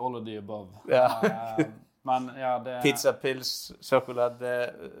 sikkert all of the above. Men ja, det... Pizza, pils, sjokolade,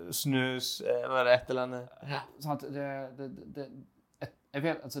 snus, var det et eller annet? Ja. Sant, jeg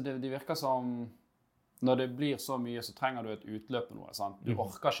vet, altså det virker som når det blir så mye, så trenger du et utløp på noe, sant? Du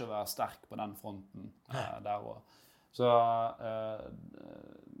orker ikke være sterk på den fronten der også. Så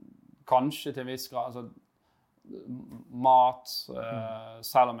kanskje til en viss grad, altså mat,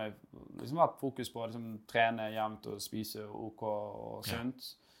 selv om jeg liksom har hatt fokus på å liksom, trene jevnt og spise ok og sunt,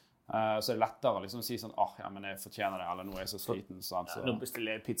 så det lettere å liksom si sånn, ja, men jeg fortjener det, eller nå jeg så sliten. Så, nå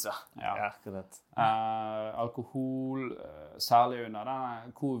bestiller jeg pizza. Ja, akkurat. Alkohol, særlig under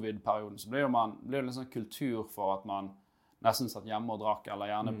denne covid-perioden, så blir det en sånn kultur for at man nesten satt hjemme og drakk,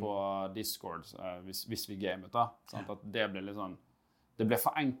 eller gjerne på Discord, hvis vi gamet da. Sant? At det ble litt sånn, det ble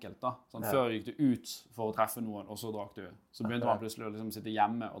for enkelt da. Sånn, før gikk du ut for å treffe noen, og så drakk du. Så begynte man plutselig å liksom sitte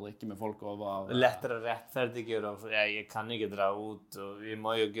hjemme og drikke med folk over... Lettere rettferdiggjøre, for jeg kan ikke dra ut, og vi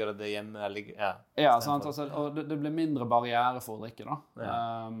må jo gjøre det hjemme. Ja, sant, altså, og det ble mindre barriere for å drikke da.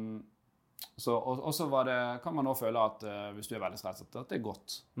 Og så kan man også føle at hvis du veldig stresset, at det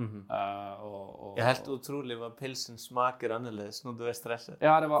godt. Det helt utrolig hva pilsen smaker annerledes når du stresset.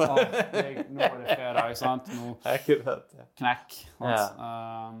 Ja, det var, nå var det fredag, sant? Nå, akkurat, ja. Knekk.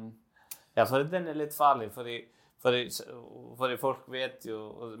 Ja, for den litt farlig, fordi folk vet jo,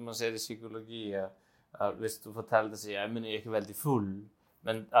 og man ser i psykologi, at hvis du forteller deg, men jeg ikke veldig full,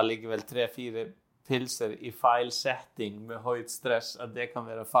 men allikevel 3-4 pilser i feil setting med høyt stress, at det kan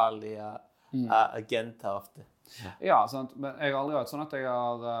være farlig agenter ofte. Ja, sant. Men jeg har aldri vært sånn at jeg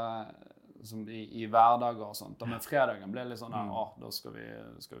har som i hverdager og sånt. Men fredagen ble litt sånn da skal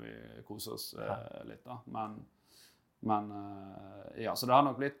vi kose oss litt da. Men ja, så det har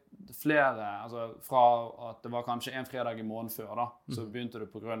nok blitt flere, altså fra at det var kanskje en fredag i måneden før da, så begynte det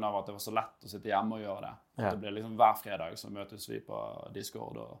på grunn av at det var så lett å sitte hjemme og gjøre det. At det ble liksom hver fredag så møtes vi på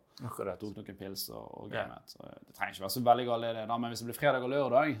Discord og tok noen pils og gamet. Så det trenger ikke være så veldig galt det da, men hvis det blir fredag og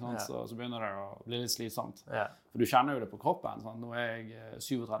lørdag, så begynner det å bli litt slitsomt. For du kjenner jo det på kroppen, sant? Nå er jeg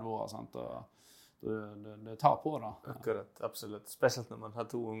 37 år, sant? Og det tar på da. Akkurat, absolutt. Spesielt når man har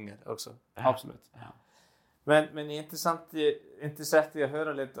 2 unger også. Absolutt, ja. Men jeg er interessert i å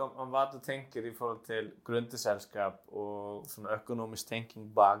høre litt om hva du tenker i forhold til gründerselskap og sånn økonomisk tenking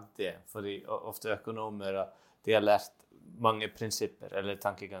bak det. Fordi ofte økonomer, de har lært mange prinsipper eller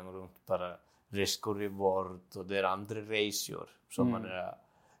tankeganger rundt bare risk og reward, og det andre ratioer, som man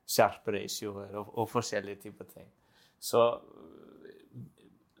sharp ratioer og forskjellige typer ting. Så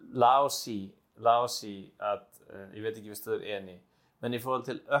la oss si at, jeg vet ikke hvis du enig, men i forhold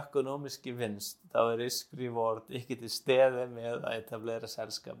til økonomisk gevinst, da risk reward ikke til stede med å etablere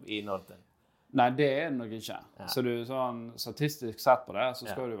selskap i Norden. Nei, det det nok ikke. Så du sånn statistisk sett på det, så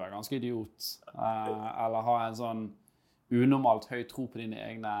skal du være ganske idiot. Eller ha en sånn unormalt høy tro på dine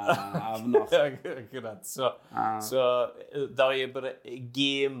egne evner. Akkurat. Så da jeg bare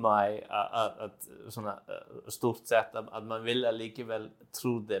gi meg at stort sett at man vil allikevel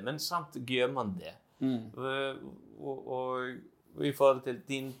tro det, men samt gjør man det. Og i forhold til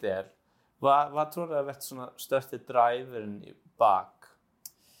din del, hva tror du har vært sånn største driveren bak?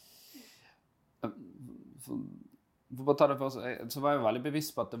 For å ta det først, så var jeg veldig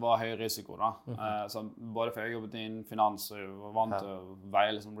bevisst på at det var høy risiko da. Så både for jeg jobbet i finans, og jeg var vant til å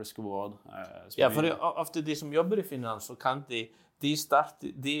veie liksom risk reward. Ja, for ofte de som jobber i finans, så kan de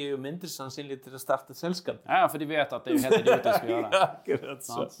er jo mindre sannsynlig til å starte selskap. Ja, for de vet at det er jo helt idiotisk å gjøre det. Akkurat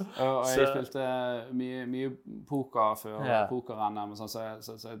så. Og jeg spilte mye poker før poker-NM, så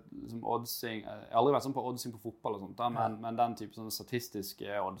som oddsing, jeg har aldri vært sånn på oddsing på fotball og sånt, men den type sånn statistiske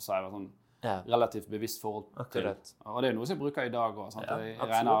odds har jeg vært sånn relativt bevisst forhold til. Og det er noe som jeg bruker i dag også, sant? Jeg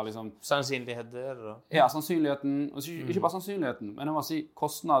regner liksom sannsynligheter ja, sannsynligheten, og ikke bare sannsynligheten, men jeg må si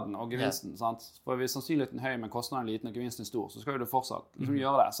kostnaden og gevinsten, sant? For hvis sannsynligheten er høy, men kostnaden er liten og gevinsten er stor, så skal du fortsatt liksom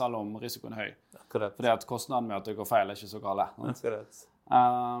gjøre det, selv om risikoen er høy. Fordi at kostnaden med at det går feil er ikke så gale.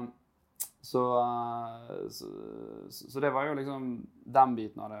 Så det var jo liksom den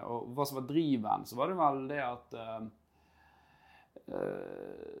biten av det. Og hva som var driven, så var det vel det at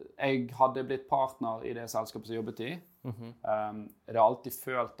jeg hadde blitt partner i det selskapet som jeg jobbet i. Jeg har alltid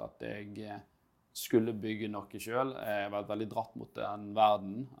følt at jeg skulle bygge noe selv. Jeg har vært veldig dratt mot den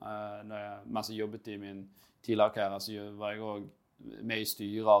verden. Mens jeg jobbet i min tidligere karriere, så var jeg også med i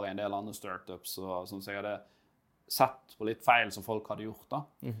styrer i en del andre startups, så jeg hadde sett på litt feil som folk hadde gjort da.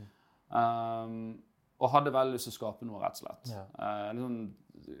 Og hadde veldig lyst til å skape noe, rett og slett. Liksom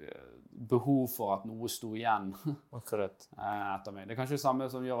behov for at noe stod igjen etter meg. Det er kanskje det samme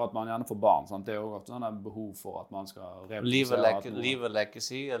som gjør at man gjerne får barn, sant? Det er jo ofte sånn behov for at man skal Liv og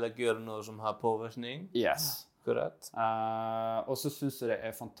legacy, eller gjøre noe som har påvirkning. Yes. Akkurat. Og så synes jeg det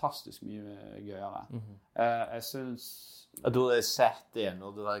er fantastisk mye gøyere. Jeg synes... Du har sett det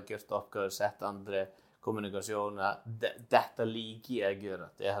når du har gjort oppgaver, sett andre kommunikasjoner. Dette liker jeg gjør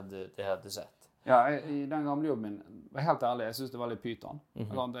at jeg hadde sett. Ja, i den gamle jobben min, var helt ærlig, jeg synes det var litt pyton.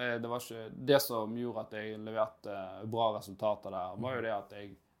 Det var ikke det som gjorde at jeg leverte bra resultater der, var jo det at jeg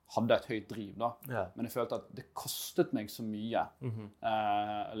hadde et høyt driv da. Men jeg følte at det kostet meg så mye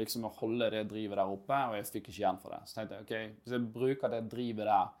liksom å holde det drivet der oppe, og jeg fikk ikke igjen for det. Så tenkte jeg, ok, hvis jeg bruker det drivet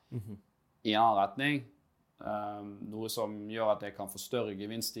der i en annen retning, noe som gjør at jeg kan få større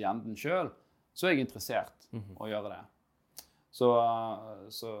gevinst i enden selv, så er jeg interessert å gjøre det. Så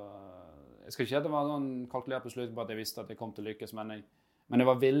jeg skal ikke si at det var sånn kalkulert beslutning på at jeg visste at jeg kom til å lykkes, men jeg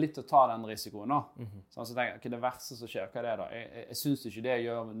var villig til å ta den risikoen da. Så tenkte jeg, det verste som skjer, hva er det da? Jeg synes ikke det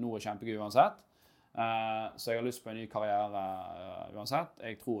gjør noe kjempegøy uansett. Så jeg har lyst på en ny karriere uansett.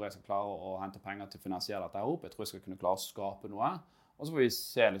 Jeg tror jeg skal klare å hente penger til å finansiere dette her opp. Jeg tror jeg skal kunne klare å skape noe. Og så får vi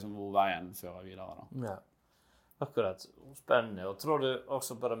se liksom hvor veien fører videre da. Akkurat. Spennende. Og tror du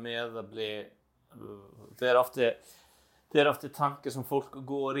også bare med det blir... Det er ofte tanker som folk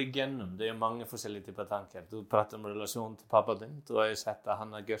går igjennom. Det er jo mange forskjellige typer tanker. Du prater om relasjonen til pappa din. Du har jo sett at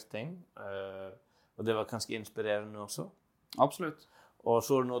han har gjort ting. Og det var kanskje inspirerende også. Absolutt. Og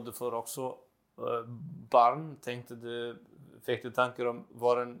så når du får også barn, fikk du tanker om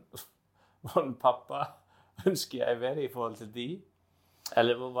hvordan pappa ønsker jeg være i forhold til de?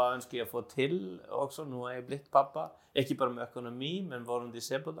 Eller hva ønsker jeg å få til også nå er jeg blitt pappa? Ikke bare med økonomi, men hvordan de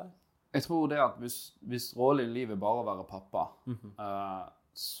ser på deg? Jeg tror det at hvis rollen i livet bare å være pappa,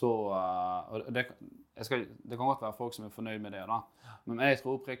 så... og det kan godt være folk som er fornøyd med det, da. Men jeg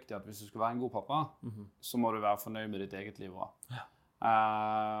tror oppriktig at hvis du skal være en god pappa, så må du være fornøyd med ditt eget liv også.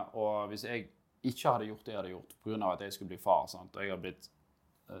 Og hvis jeg ikke hadde gjort det jeg hadde gjort, på grunn av at jeg skulle bli far, sant? Og jeg har blitt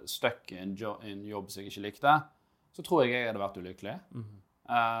stuck i en jobb som jeg ikke likte, så tror jeg hadde vært ulykkelig.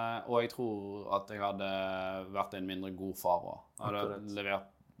 Og jeg tror at jeg hadde vært en mindre god far også. Jeg hadde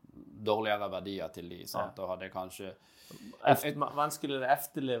levert dårligere verdier til de, sant? Og hadde kanskje... Vanskelig å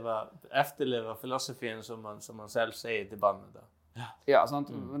efterleve filosofien som man selv sier til barnet da. Ja, sant?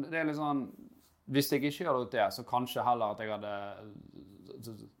 Det er litt sånn... Hvis jeg ikke hadde gjort det, så kanskje heller at jeg hadde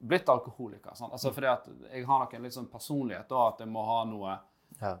blitt alkoholiker. Sant? Altså fordi at jeg har nok en litt sånn personlighet da, at jeg må ha noe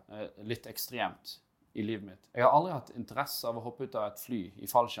litt ekstremt i livet mitt. Jeg har aldri hatt interesse av å hoppe ut av et fly i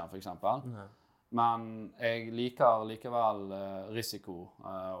fallskjerm, for eksempel. Men jeg liker likevel risiko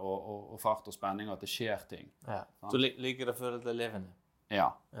og fart og spenning, og at det skjer ting. Ja. Du liker det for det levende? Ja,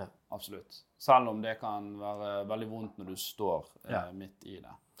 absolutt. Selv om det kan være veldig vondt når du står midt i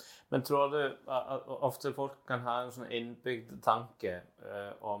det. Men tror du at ofte folk kan ha en sånn innbygd tanke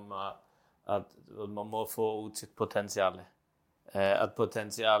om at man må få ut sitt potensial? At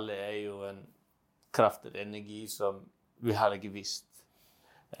potensialet er jo en kraftig energi som vi har ikke visst.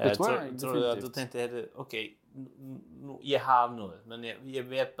 Det tror jeg tror du at du tenkte, ok, jeg har noe, men jeg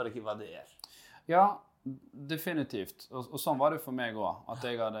vet bare ikke hva det er. Ja, definitivt. Og sånn var det for meg også. At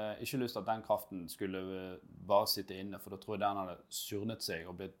jeg hadde ikke lyst til at den kraften skulle bare sitte inne, for da tror jeg den hadde surnet seg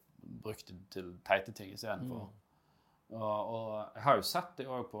og blitt brukt til teite ting i stedet for. Og jeg har jo sett det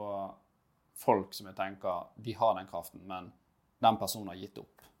også på folk som jeg tenker, de har den kraften, men den personen har gitt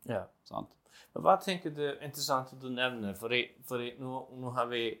opp. Ja. Sant? Men hva tenker du interessant at du nevner? Fordi nå har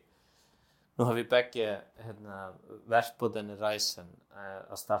vi begge vært på denne reisen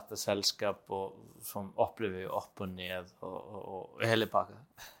å starte selskap som opplever opp og ned og hele pakka.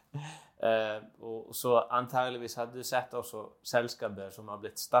 Og så antageligvis hadde du sett også selskaper som har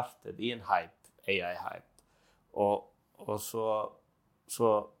blitt startet i en hype, AI-hype. Og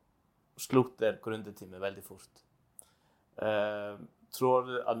så slutter grundetime veldig fort. Tror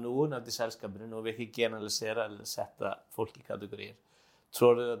du at noen av de selskapene, nå vil jeg ikke generalisere eller sette folk i kategorier,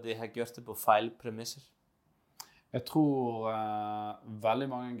 tror du at de har gjort det på feil premisser? Jeg tror veldig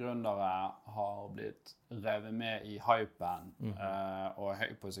mange gründere har blitt revet med i hypen og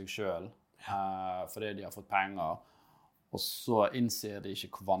høy på seg selv fordi de har fått penger, og så innser de ikke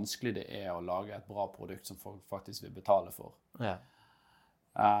hvor vanskelig det er å lage et bra produkt som folk faktisk vil betale for. Ja.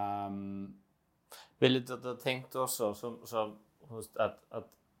 Vil du ha tenkt også som at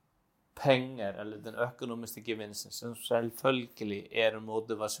penger, eller den økonomiske gevinsten, som selvfølgelig er en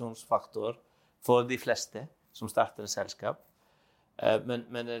motivasjonsfaktor for de fleste som starter et selskap,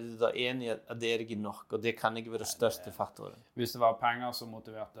 men er du da enig i at det er ikke nok, og det kan ikke være største faktoren? Hvis det var penger som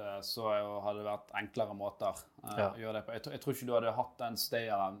motiverte, så hadde det vært enklere måter å gjøre det på. Jeg tror ikke du hadde hatt den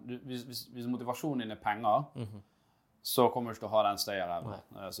stayeren. Hvis motivasjonen din er penger, så kommer du ikke til å ha den stayeren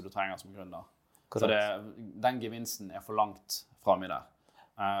som du trenger som gründer. Så den gevinsten er for langt frem i der.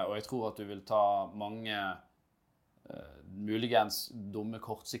 Og jeg tror at du vil ta mange muligens dumme,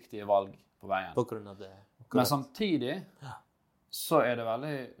 kortsiktige valg på veien. På grunn av det. Men samtidig så er det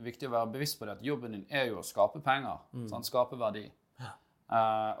veldig viktig å være bevisst på det at jobben din er jo å skape penger, skape verdi.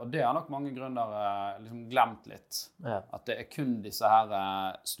 Og det har nok mange gründere liksom glemt litt. At det er kun disse her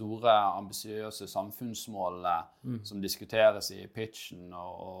store, ambisiøse samfunnsmålene som diskuteres i pitchen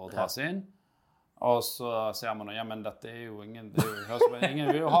og dras inn. Og så ser man, ja, men dette er jo ingen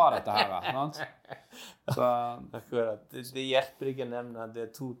vil jo ha dette her, sant? Så... Akkurat. Det hjelper ikke å nevne at det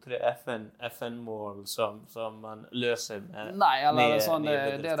er 2-3 FN-mål som man løser med... Nei, eller sånn,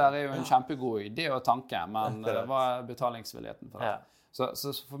 det der er jo en kjempegod idé og tanke, men hva er betalingsvilligheten for det?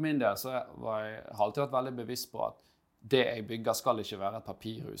 Så for min del så har jeg alltid vært veldig bevisst på at det jeg bygger skal ikke være et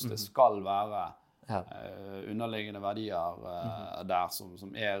papirhus, det skal være underliggende verdier der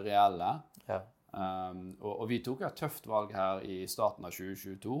som er reelle. Og vi tok et tøft valg her i starten av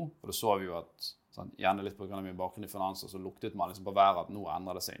 2022, og da så vi jo at, gjerne litt på grunn av min bakgrunn i finanser, så luktet man liksom på været at nå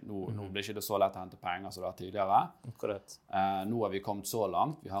endrer det seg. Nå blir ikke det så lett å hente penger som det var tidligere. Korrekt. Nå har vi kommet så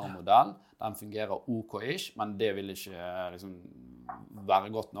langt, vi har en modell, den fungerer ok-ish, men det vil ikke liksom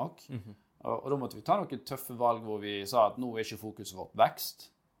være godt nok. Og da måtte vi ta noen tøffe valg hvor vi sa at nå er ikke fokuset vårt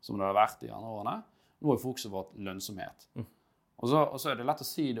vekst, som det har vært i andre årene. Nå er fokuset vårt lønnsomhet. Og så er det lett å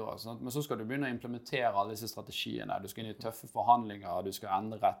si det også, men så skal du begynne å implementere alle disse strategiene. Du skal inn i tøffe forhandlinger, du skal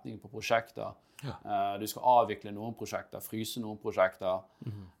endre retning på prosjekter, du skal avvikle noen prosjekter, fryse noen prosjekter,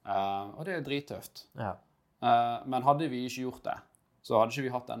 og det er drittøft. Ja. Men hadde vi ikke gjort det, så hadde ikke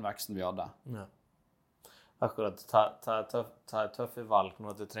vi hatt den veksten vi hadde. Ja. Akkurat, ta tøffe valg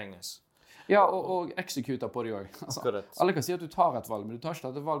når det trenges. Ja, og execute på det også. Altså, alle kan si at du tar et valg, men du tar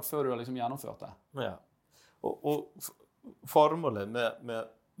ikke et valg før du har liksom gjennomført det. Ja, og formålet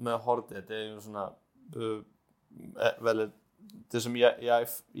med Horde, det er jo sånn det som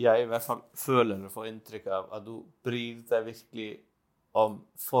jeg i hvert fall føler og får inntrykk av, at du bryr deg virkelig om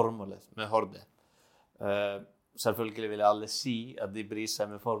formålet med Horde. Selvfølgelig vil alle si at de bryr seg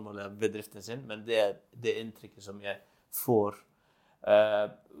med formålet av bedriften sin, men det er det inntrykket som jeg får.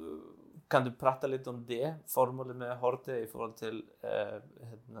 Kan du prate litt om det, formålet med Horde i forhold til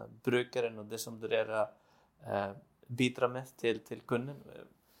brukeren og det som dere bidrar med til kunden?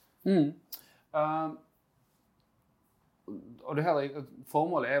 Og det her,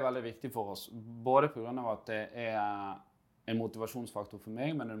 formålet er veldig viktig for oss, både på grunn av at det er en motivasjonsfaktor for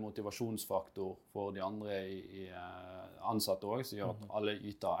meg, men en motivasjonsfaktor for de andre i ansatte også, som gjør at alle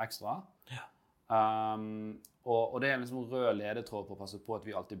yter ekstra. Og det er en liksom rød ledetråd på å passe på at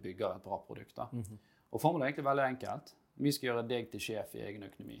vi alltid bygger et bra produkt. Og formålet er egentlig veldig enkelt. Vi skal gjøre deg til sjef i egen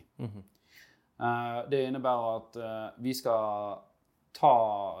økonomi. Det innebærer at vi skal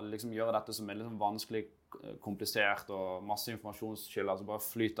gjøre dette som er liksom vanskelig, komplisert og masse informasjonskilder som bare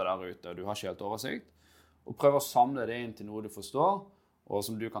flyter der ute, og du har ikke helt oversikt, og prøve å samle det inn til noe du forstår, og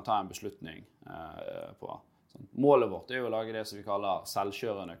som du kan ta en beslutning på. Målet vårt er jo å lage det som vi kaller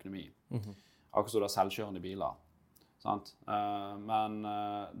selvkjørende økonomi. Akkurat som det er selvkjørende biler. Men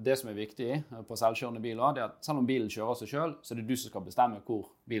det som er viktig på selvkjørende biler, det er at selv om bilen kjører seg selv, så er det du som skal bestemme hvor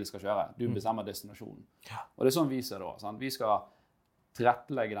bilen skal kjøre. Du bestemmer destinasjonen. Og det er sånn vi ser det også. Vi skal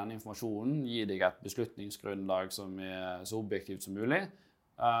tilrettelegge denne informasjonen, gi deg et beslutningsgrunnlag som er så objektivt som mulig,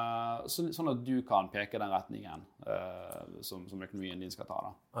 sånn at du kan peke den retningen som økonomien din skal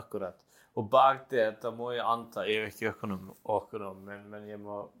ta. Akkurat. Og bak det, da må jeg anta, jeg er jo ikke økonom, men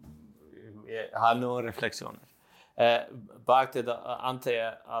jeg har noen refleksjoner. Bak det antar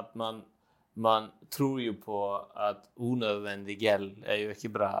jeg at man tror jo på at unødvendig gjeld er jo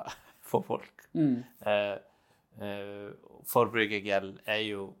ikke bra for folk. Høyforbrukergjeld er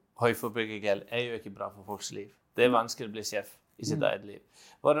jo ikke bra for folks liv. Det er vanskelig å bli sjef i sitt eget liv.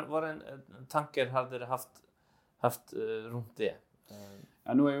 Hva tanker har dere haft rundt det?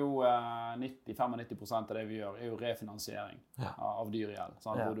 Ja, nå er jo 90-95% av det vi gjør er jo refinansiering av dyregjeld,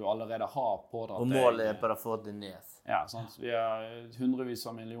 hvor du allerede har pådratt deg. Og målet er bare å få det ned. Ja, sant? Vi har hundrevis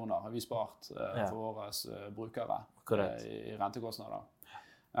av millioner har vi spart for våre brukere i rentekostnader.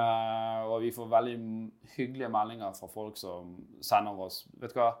 Og vi får veldig hyggelige meldinger fra folk som sender oss,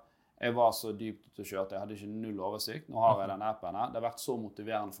 vet du hva, jeg var så dypt ute å kjøre at jeg hadde ikke null oversikt. Nå har jeg den appen her. Det har vært så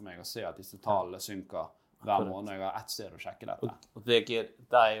motiverende for meg å se at disse tallene synker hver måned. Jeg har ett sted å sjekke dette. Og det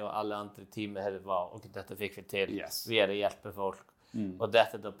er jo alle andre timer her og dette fikk vi til. Vi er det hjelper folk. Og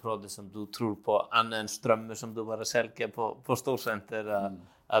dette er det produktet som du tror på, annet enn strømmer som du bare selger på storsenter,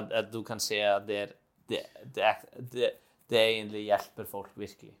 at du kan se at det egentlig hjelper folk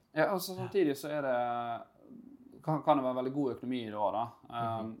virkelig. Ja, og samtidig så er det kan det være veldig god økonomi i det også, da.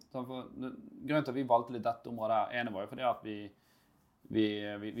 Grunnen til at vi valgte litt dette området ene var jo fordi at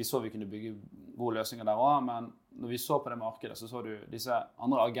vi så vi kunne bygge gode løsninger der også, men når vi så på det markedet, så du disse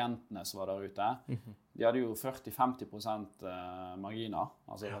andre agentene som var der ute. De hadde jo 40-50% marginer,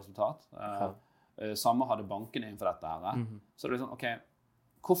 altså resultat. Samme hadde bankene innenfor dette her. Så det er sånn, ok,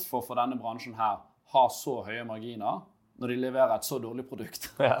 hvorfor for denne bransjen her ha så høye marginer når de leverer et så dårlig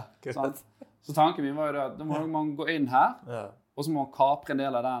produkt? Så tanken min var jo det at da må man gå inn her, og så må man kapre en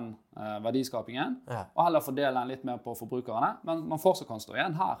del av den verdiskapingen, og heller fordele den litt mer på forbrukerne, men man fortsatt kan stå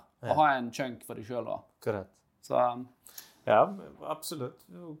igjen her, og ha en chunk for de selv da. Korrekt. Så, ja, absolutt.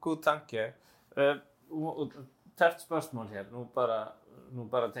 God tanke. Tøft spørsmål her. Nå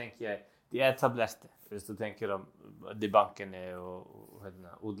bare tenker jeg, de er etablerte, hvis du tenker om de bankene og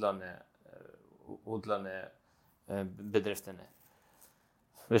odlende bedriftene.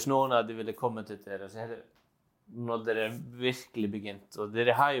 Hvis noen av de ville kommet til dere, så når dere virkelig begynt, og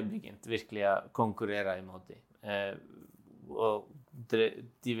dere har jo begynt virkelig å konkurrere imot dem. Og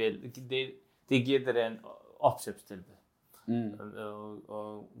de gir dere en oppkjøpstilbud.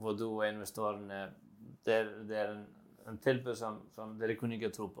 Og hvor du og investorene, det en tilbud som dere kunne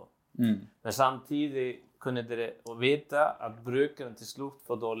ikke tro på. Men samtidig kunne dere vite at brukeren til slutt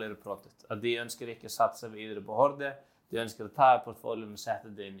får dårligere produkt. At de ønsker ikke å satse videre på Horde, de ønsker å ta portfolien og sette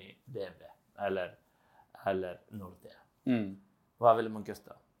det inn i DB, eller Nordea. Hva ville man gjøre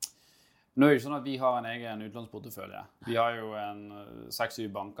da? Nå er det jo sånn at vi har en egen utlånsportefølje. Vi har jo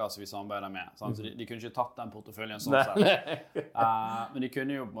 6-7 banker som vi samarbeider med. Så de kunne ikke tatt den porteføljen sånn sett. Men de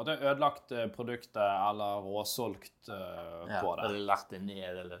kunne jo på en måte ødelagt produktet eller råsolgt på det. Eller lagt det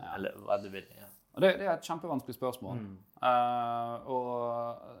ned, eller hva du vil. Ja. Og det er et kjempevanskelig spørsmål.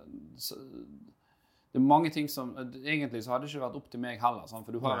 Det er mange ting som, egentlig så hadde det ikke vært opp til meg heller, sant?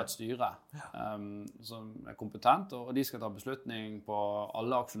 For du har et styre som er kompetent, og de skal ta beslutning på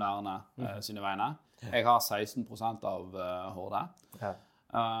alle aksjonærene sine vegne. Jeg har 16% av Horde.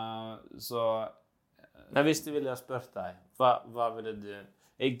 Men hvis du ville ha spurt deg, hva ville du...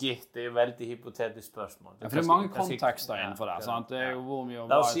 Det er veldig hypotetisk spørsmål. For det er mange kontekster innenfor det, sant? Det er jo hvor mye...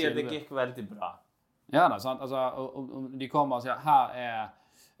 La oss si at det gikk veldig bra. Ja, det er sant. Altså, og de kommer og sier, her er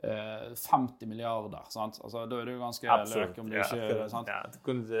 50 milliarder, sant? Altså, da er det jo ganske løk om det ikke... Sant? Ja, du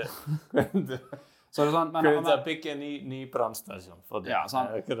kunne så det er sånn, men pikke en ny brannstasjon for det. Ja,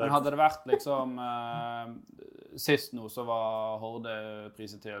 sant. Men hadde det vært liksom... Sist nå så var Horde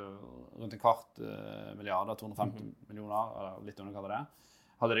priset til rundt 1/4 milliarder, 250 millioner, eller litt under hva det er.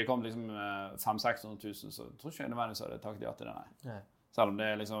 Hadde de kommet liksom 500 000-600 000, så tror ikke jeg nødvendigvis hadde takket ja til det, nei. Selv om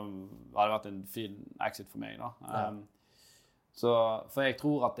det liksom hadde vært en fin exit for meg, da. For jeg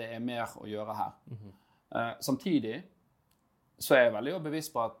tror at det er mer å gjøre her. Samtidig så er jeg veldig bevisst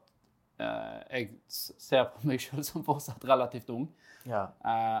på at jeg ser på meg selv som fortsatt relativt ung.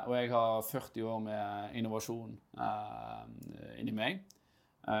 Og jeg har 40 år med innovasjon inni meg.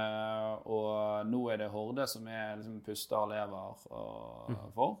 Og nå er det Horde som er liksom puster og lever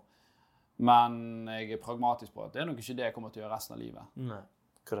for. Men jeg er pragmatisk på at det er nok ikke det jeg kommer til å gjøre resten av livet. Nei.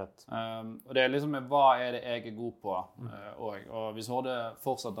 Korrekt. Og det er liksom hva er det jeg er god på og hvis Horde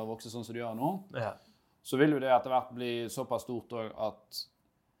fortsetter å vokse sånn som de gjør nå, så vil jo det etter hvert bli såpass stort at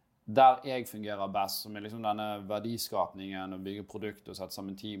der jeg fungerer best, som er liksom denne verdiskapningen og bygge produkt og sette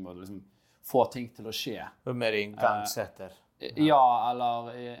sammen team og liksom få ting til å skje. Og mer ingangsetter. Ja,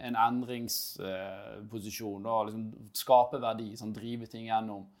 eller en endringsposisjon, og liksom skape verdi, sånn, drive ting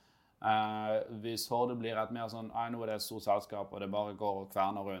gjennom. Hvis Horde blir et mer sånn, nå er det et stort selskap, og det bare går og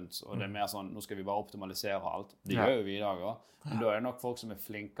kverner rundt, og det er mer sånn, nå skal vi bare optimalisere alt. Det gjør jo vi i dag også. Men da er det nok folk som er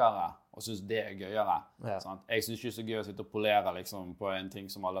flinkere, og synes det er gøyere. Sant? Jeg synes ikke det er så gøy å sitte og polere liksom, på en ting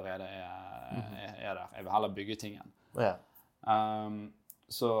som allerede er der. Jeg vil heller bygge tingen.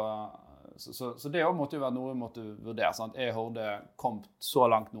 Så det også måtte jo være noe vi måtte vurdere. Sant? Er Horde kommet så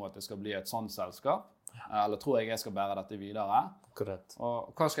langt nå at det skal bli et sånt selskap? Eller tror jeg skal bære dette videre? Korrekt.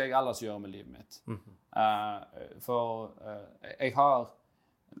 Og hva skal jeg ellers gjøre med livet mitt? For jeg har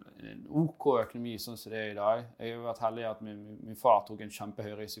en OK økonomi sånn som det er i dag. Jeg har vært heldig at min far tok en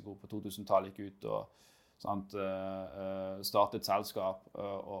kjempehøy risiko på 2000-tallet, gikk ut og startet selskap.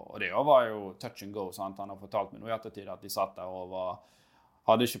 Og det var jo touch and go. Sant? Han har fortalt meg noe i ettertid at de satt der og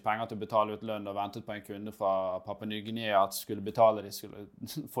hadde ikke penger til å betale ut lønn og ventet på en kunde fra Papua Ny-Guinea at skulle betale, de skulle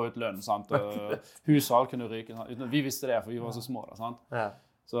få ut lønn, sant? Og huset og alt kunne ryke. Sant? Vi visste det, for vi var så små da, sant?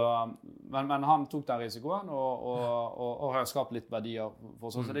 Så, men han tok den risikoen og har skapt litt verdier for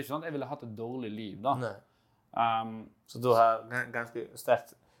sånn. Så det er ikke sånn at jeg ville hatt et dårlig liv da. Så du har ganske sterkt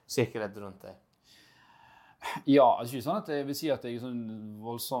sikkerhet rundt deg? Ja, altså ikke sånn at jeg vil si at jeg er sånn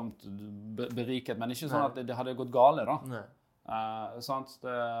voldsomt beriket, men ikke sånn at det hadde gått gale da. Sant?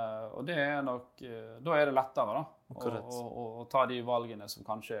 Og det er nok, da er det lettere da, å ta de valgene som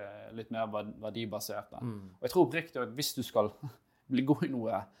kanskje er litt mer verdibaserte. Og jeg tror oppriktig at hvis du skal bli god i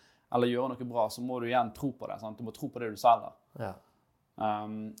noe, eller gjøre noe bra, så må du igjen tro på det. Sant? Du må tro på det du selger.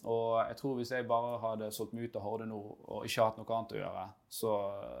 Og jeg tror hvis jeg bare hadde solgt meg ut av Horde nå, og ikke hatt noe annet å gjøre, så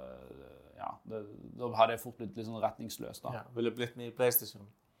da hadde jeg fort blitt litt sånn retningsløs da. Ville det blitt med i PlayStation?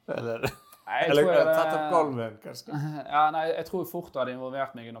 Eller tatt opp golven, kanskje? Nei, jeg tror fort hadde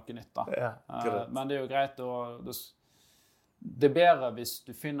involvert meg i noe nytt da. Men det er jo greit det er bedre hvis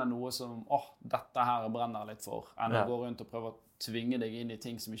du finner noe som dette her brenner litt for, enn å gå rundt og prøve å tvinge deg inn I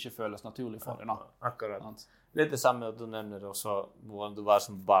ting som ikke føles naturlig for deg da. Akkurat. Litt det samme at du nevner også hvordan du var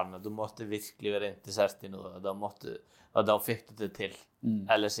som barn, og du måtte virkelig være interessert I noe, og da fikk du det til,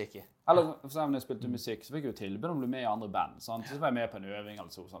 ellers ikke. Eller for eksempel når jeg spilte musikk, så fikk jeg jo tilbud om å bli med I andre band, sant? Så var jeg med på en øving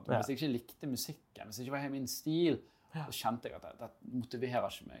eller så, sant? Og hvis jeg ikke likte musikken, hvis det ikke var helt min stil, så kjente jeg at det motiverer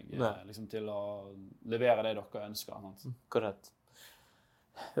ikke meg liksom, til å levere det dere ønsker. Sant? Korrekt.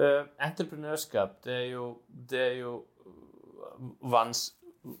 Entreprenørskap, det er jo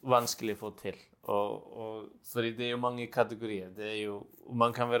vanskelig å få til. Og fordi det er jo mange kategorier.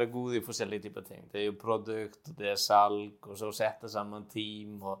 Man kan være god I forskjellige typer ting. Det er jo produkt, det er salg, og så sette sammen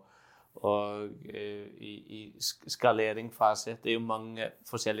team, og I skaleringsfase. Det er jo mange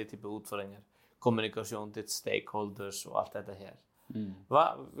forskjellige typer utfordringer. Kommunikasjon til stakeholders og alt dette her.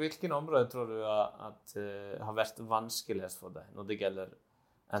 Hvilken område tror du at har vært vanskeligst for deg når det gjelder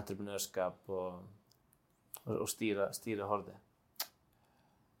entreprenørskap og styre Horde?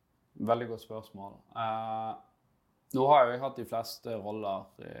 Veldig godt spørsmål. Nå har jeg hatt de fleste roller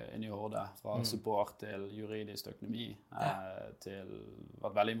inne I Horde, fra support til juridisk økonomi, til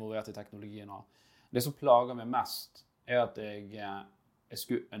vært veldig involvert I teknologien. Det som plager meg mest at jeg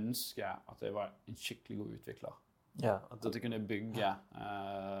skulle ønske at jeg var en skikkelig god utvikler. Ja, at jeg kunne bygge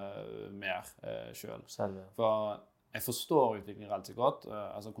mer selv. For jeg forstår utviklingen relativt godt,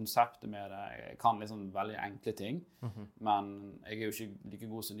 altså konseptet med det, jeg kan liksom veldig enkle ting, men jeg jo ikke like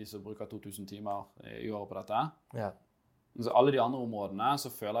god som de som bruker 2000 timer I året på dette. Ja. Så alle de andre områdene så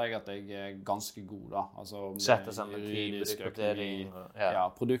føler jeg at jeg ganske god da. Altså sette sammen juridisk økonomi,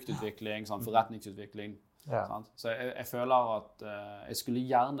 produktutvikling, forretningsutvikling. Ja. Så jeg føler at jeg skulle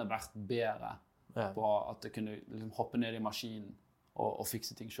gjerne vært bedre på at jeg kunne liksom hoppe ned I maskinen og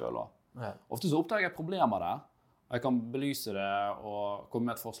fikse ting selv. Ja. Ofte så oppdager jeg problemer der, og jeg kan belyse det og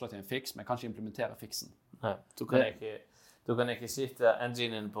komme med et forslag til en fiks, men jeg kan ikke implementere fiksen. Nei, du kan ikke sitte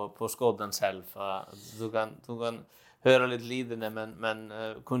enginen på skåden selv. Du kan høre litt lidende, men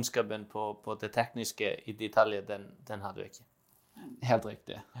kunnskapen på det tekniske I detaljer, den har du ikke. Helt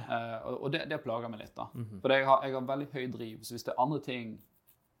riktig. Og det plager meg litt da. For jeg har veldig høy driv, så hvis det andre ting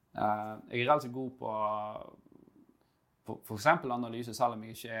jeg relativt god på for eksempel analyse, selv om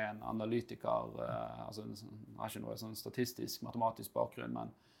jeg ikke en analytiker, altså jeg har ikke noe sånn statistisk, matematisk bakgrunn, men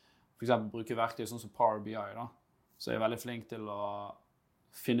for eksempel bruker verktøy sånn som Power BI da, så jeg veldig flink til å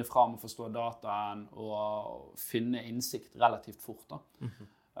finne fram og forstå dataen og finne innsikt relativt fort da.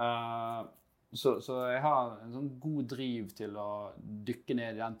 Så jeg har en sånn god driv til å dykke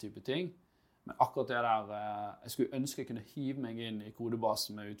ned I den type ting. Men akkurat det der, jeg skulle ønske jeg kunne hive meg inn I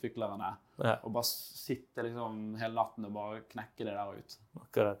kodebasen med utviklerne, og bare sitte liksom hele natten og bare knekke det der ut.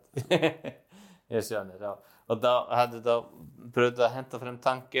 Akkurat. Jeg skjønner det. Og da hadde du prøvd å hente frem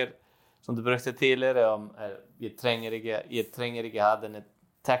tanker som du brukte tidligere om, jeg trenger ikke ha denne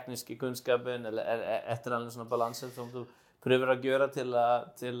tekniske kunnskapen, eller et eller annet sånn balanse som du prøver å gjøre til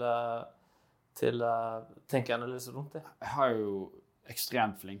å tenke analyse rundt det? Jeg har jo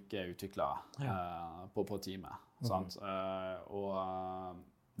ekstremt flinke utviklere på teamet, sant? Og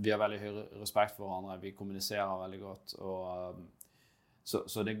vi har veldig høy respekt for hverandre, vi kommuniserer veldig godt, og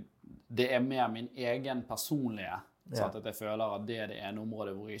så det mer min egen personlige, sant? At jeg føler at det det ene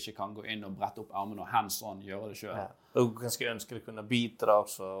området hvor jeg ikke kan gå inn og brette opp armen og hands-on gjøre det selv. Og ganske ønsker å kunne bidra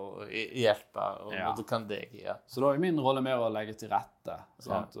også og hjelpe, og du kan det ikke. Så da min rolle med å legge til rette,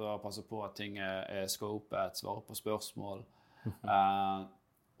 sant? Og passe på at ting scopet, svare på spørsmål,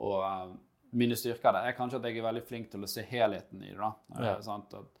 og mine styrker det kanskje at jeg veldig flink til å se helheten I det da,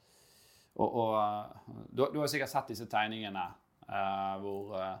 sant? Og du har sikkert sett disse tegningene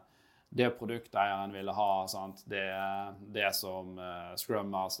hvor det produkteieren ville ha, sant? Det som Scrum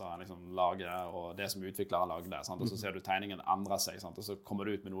Masteren liksom lager, og det som utvikleren lagde, sant? Og så ser du tegningen endre seg, sant? Og så kommer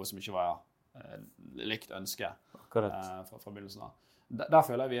du ut med noe som ikke var likt ønske fra begynnelsen av. Der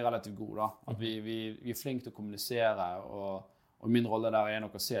føler jeg vi relativt gode da, at vi flinke til å kommunisere, og min rolle der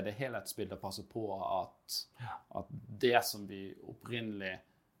nok å se det helhetsbildet, passe på at det som vi opprinnelig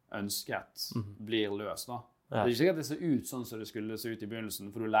ønsket blir løst da. Det ikke sikkert at det ser ut sånn som det skulle se ut I begynnelsen,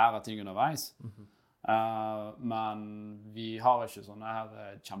 for du lærer ting underveis, men vi har ikke sånne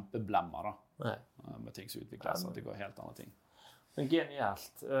her kjempeblemmer da, med ting som utvikles, at det går helt andre ting.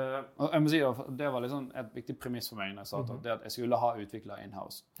 Genialt. Og jeg må si det var liksom et viktig premiss for meg når jeg sa at jeg skulle ha utviklere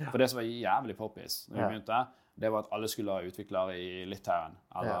in-house. For det som var jævlig poppis når vi begynte, det var at alle skulle ha utviklere I Litauen,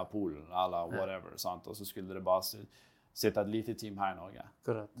 eller Polen, eller whatever, sant? Og så skulle det bare sitte et lite team her I Norge.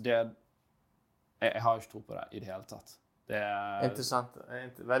 Jeg har ikke tro på det I det hele tatt. Interessant.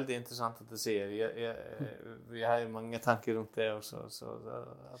 Veldig interessant at du sier. Vi har jo mange tanker rundt det også, så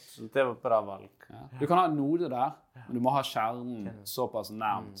absolutt, det var et bra valg. Ja. Du kan ha en node der, men du må ha kjernen såpass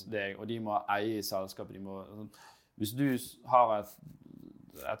nærmt deg, og de må eie selskapet. Hvis du har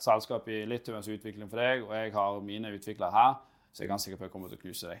et selskap i Litauens utvikling for deg, og jeg har mine utviklere her, så er jeg ganske sikker på at jeg kommer til å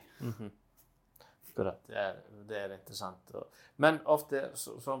knuse deg. Akkurat, det er interessant. Men ofte,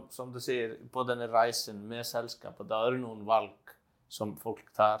 som du sier, på denne reisen med selskapet, da er det noen valg som folk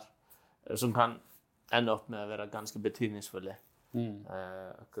tar, som kan ende opp med å være ganske betydningsfulle.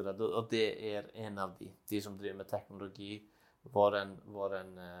 Akkurat, og det er en av de som driver med teknologi, hvor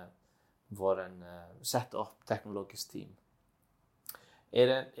en setter opp teknologisk team.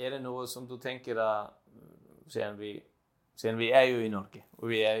 Er det noe som du tenker da, siden vi er jo i Norge, og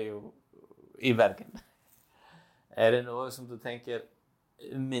vi er jo i Bergen. Er det noe som du tenker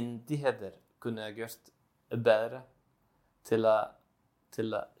myndigheter kunne gjort bedre til å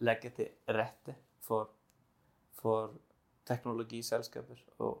legge til rette for teknologiselskaper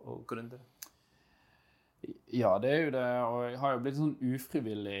og gründere? Ja, det er jo det, og jeg har jo blitt sånn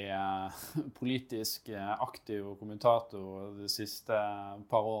ufrivillig politisk aktiv kommentator de siste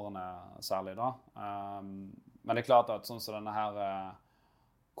par årene særlig da. Men det er klart at sånn som denne her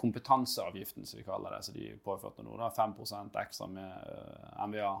kompetanseavgiften, som vi kaller det, så de påførte nå da 5% ekstra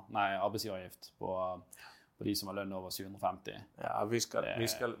med arbeidsgiveravgift på de som har lønn over 750. Ja, vi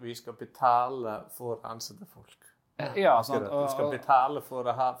skal betale for å ansette folk. Ja, sant. Vi skal betale for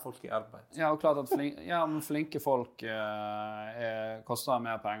å ha folk i arbeid. Ja, og klart at flinke folk koster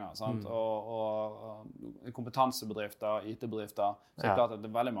mer penger, sant? Og kompetansebedrifter, IT-bedrifter, så er det klart at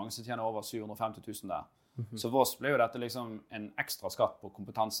det er veldig mange som tjener over 750 000 der. Så for oss ble jo dette liksom en ekstra skatt på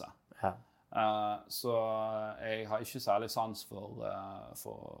kompetanse. Så jeg har ikke særlig sans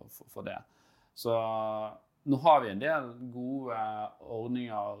for det. Så nå har vi en del gode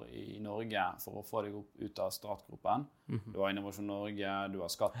ordninger i Norge for å få deg ut av startgruppen. Du har Innovasjon Norge, du har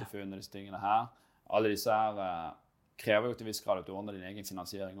SkatteFUNN og disse tingene her. Alle disse her krever jo til viss grad at du ordner din egen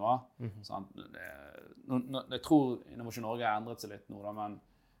finansiering også. Jeg tror Innovasjon Norge har endret seg litt nå, men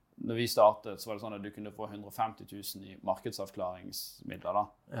når vi startet, så var det sånn at du kunne få 150 000 i markedsavklaringsmidler da.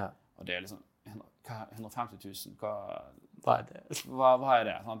 Ja. Og det er liksom, 150 000, hva er det? Hva er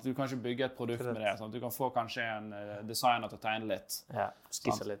det? Sant? Du kan ikke bygge et produkt med det. Sant? Du kan få kanskje en designer til å tegne litt. Ja,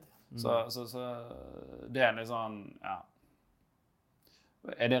 skisse litt. Så det er litt sånn, ja.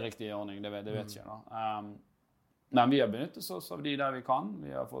 Er det riktig ordning? Det vet ikke jeg da. Men vi har benyttet oss av de der vi kan.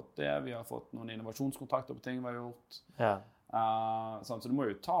 Vi har fått det. Vi har fått noen innovasjonskontrakter på ting vi har gjort. Ja. Så du må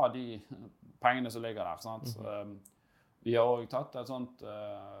jo ta de pengene som ligger der, sant? Vi har også tatt et sånt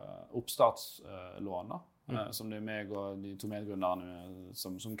oppstartslån da, som det er meg og de to medgrunnerne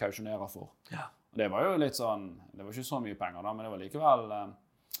som kausjonerer for. Ja. Og det var jo litt sånn, det var ikke så mye penger da, men det var likevel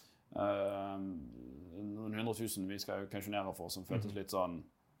noen 100 000 vi skal kausjonere for, som føltes litt sånn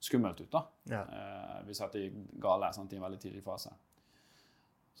skummelt ut da. Ja. Vi satt i gale, sant, i en veldig tidlig fase.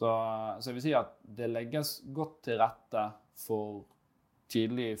 Så jeg vil si at det legges godt til rette for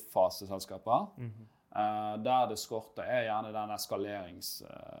tidligfaseselskaper. Der det skorter er gjerne den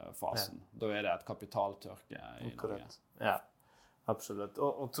eskaleringsfasen. Ja. Da er det et kapitaltørke i Norge. Ja, absolutt.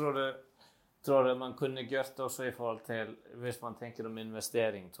 Og tror du man kunne gjort det også i forhold til, hvis man tenker om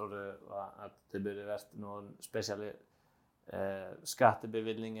investering, tror du at det burde vært noen spesielle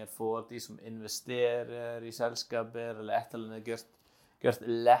skattebevilgninger for de som investerer i selskaper, eller et eller annet gjort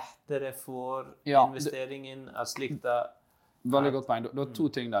lettere for investeringen av slikt da? Veldig godt poeng. Det er to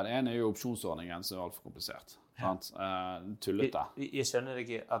ting der. Det ene er jo opsjonsordningen som er alt for komplisert. Tullete. Jeg skjønner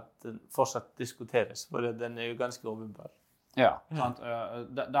ikke at den fortsatt diskuteres, for den er jo ganske åpenbar. Ja, sant?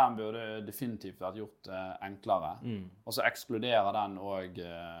 Den burde definitivt vært gjort enklere. Og så ekskluderer den også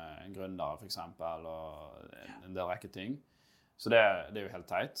en gründer, for eksempel, og en del rekke ting. Så det er jo helt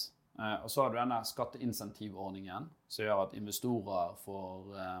teit. Og så har du denne skatteinsentivordningen, som gjør at investorer får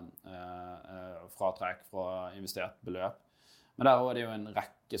fratrekk fra investert beløp. Men der er det jo en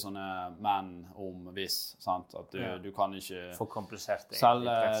rekke sånne menn om hvis, sant? At du kan ikke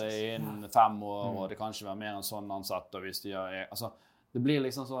selge det innen 5 år, og det kan ikke være mer enn sånn ansatt, og hvis de altså, det blir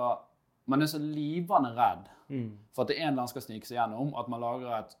liksom så, man er så livende redd for at det en eller annen skal snike seg gjennom, at man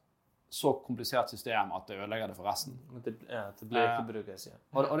lager et så komplisert system at det ødelegger det for resten. Det blir ikke brukes, ja.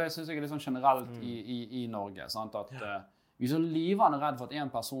 Og det synes jeg er litt sånn generelt i Norge, sant? At vi er så livende redd for at en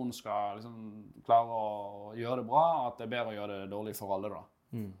person skal liksom klare å gjøre det bra, at det er bedre å gjøre det dårlig for alle da.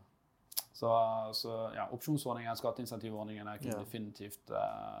 Så ja, opsjonsordningen, skatteinsentivordningen kunne definitivt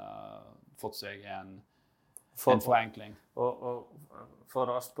fått seg en forenkling. Og for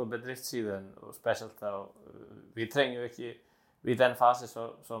oss på bedriftssiden, og spesielt da, vi trenger jo ikke, i den fase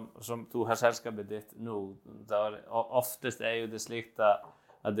som du har selskapet ditt nå, oftest jo det slik da,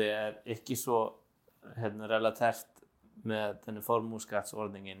 at det ikke så relatert med denne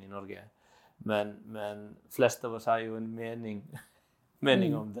formuesskattsordningen i Norge. Men flest av oss har jo en mening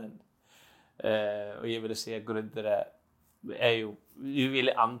om den. Og jeg vil si at gründere jo, vi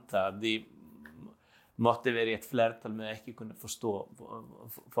ville anta at de måtte være i et flertall, men ikke kunne forstå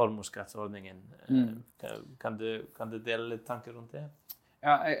formuesskattsordningen. Kan du dele litt tanker rundt det?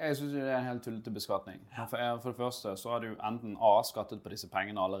 Ja, jeg synes det en helt tullete beskatning. For det første så har du enten skattet på disse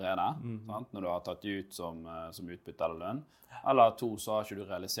pengene allerede, sant? Når du har tatt de ut som utbytte eller lønn, eller 2 så har ikke du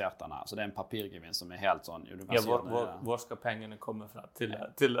realisert den her. Så det en papirgevinst som helt sånn... Hvor skal pengene komme fra til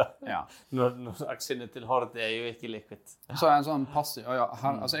når aksjene til Horde jo ikke likvidt? Så en sånn passiv...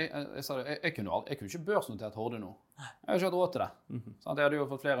 altså jeg kunne ikke børsnotert Horde nå. Jeg har ikke hatt råd til det. Jeg hadde jo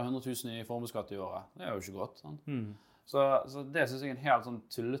fått flere 100 000 i formuesskatt i året. Det jo ikke godt. Sant? Så det synes jeg en helt sånn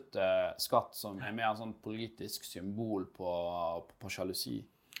tullete skatt som mer en sånn politisk symbol på sjalusi.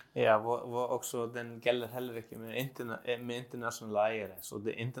 Ja, hvor også den gjelder heller ikke med internasjonale eiere. Så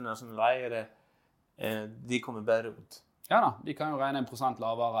de internasjonale eiere, de kommer bedre ut. Ja da, de kan jo regne 1%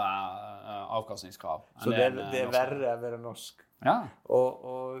 lavere avkastningskrav. Så det verre å være norsk. Ja.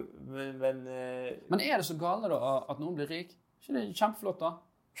 Men det så gale da, at noen blir rik? Ikke det kjempeflott da?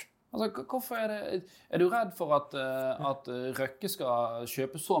 Altså, hvorfor du redd for at Røkke skal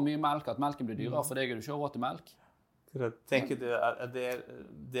kjøpe så mye melk at melken blir dyrere for deg du ikke har råd til melk? Tenker du at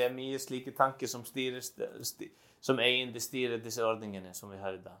det mye slike tanker som egentlig styrer disse ordningene som vi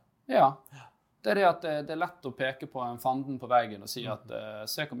har i dag? Ja. Det det at det lett å peke på en fanden på veggen og si at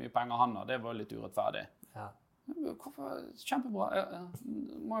se hvor mye penger han har, det var litt urettferdig. Ja. Hvorfor? Kjempebra.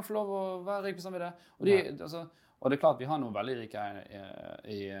 Må jeg få lov å være rik på samme det? Og det klart vi har noe veldig rike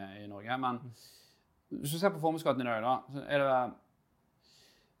i Norge, men hvis du ser på formuesskatten i dag da, så det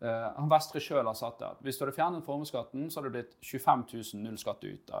han Vestre selv har satt det. Hvis du hadde fjernet formuesskatten, så hadde det blitt 25 000 null skatt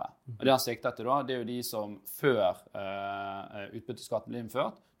ut av det. Og det han siktet etter da, det jo de som før utbytteskatten ble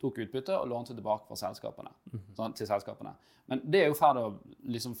innført, tok utbytte og lånte tilbake fra selskapene, til selskapene. Men det jo ferdig å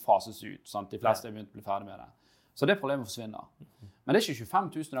liksom fases ut, sant? De fleste begynt å bli ferdig med det. Så det problemet forsvinner. Men det ikke 25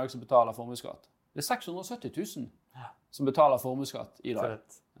 000 i dag som betaler formuesskatt. Det 670 000 som betaler formuesskatt i dag.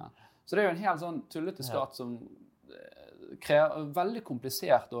 Ja. Så det jo en helt sånn tullete skatt som veldig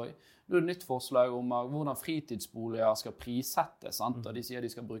komplisert også. Nå det nytt forslag om hvordan fritidsboliger skal prissettes, sant? Og de sier de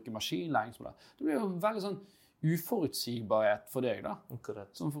skal bruke maskinlæring. Det blir jo veldig sånn uforutsigbarhet for deg da,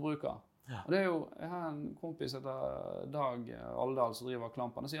 som forbruker. Ja. Og det jo, jeg har en kompis etter Dag Aldal som driver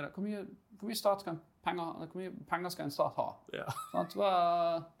Klampen og sier det, hvor mye penger skal en stat ha? Ja. Sant?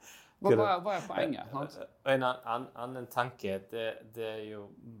 Hva poenget? En annen tanke, det jo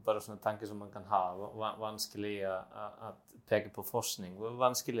bare sånne tanker som man kan ha, vanskelig å peke på forskning,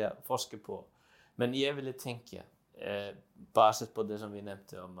 vanskelig å forske på. Men jeg ville tenke, basis på det som vi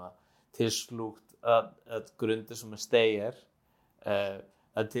nevnte om, til slutt at grunner som steier,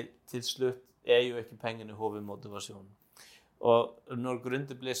 at til slutt jo ikke pengene hovedmotivasjonen. Og når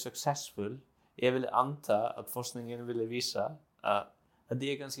grunner blir suksessfull, jeg vil anta at forskningen ville vise at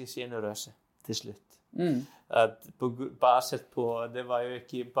de ganske generøse til slutt. At baset på, det var jo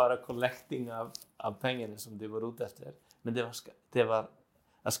ikke bare collecting av pengene som de var ute efter, men det var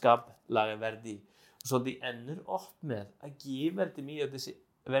å skape, lage verdi. Så de ender opp med å gi veldig mye av disse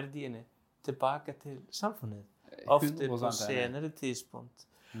verdiene tilbake til samfunnet. Ofte på senere tidspunkt.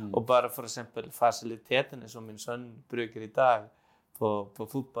 Og bare for eksempel fasilitetene som min sønn bruker i dag på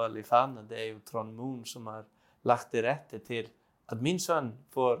fotball i Fana, det jo Trond Moen som har lagt til rette til at min sønn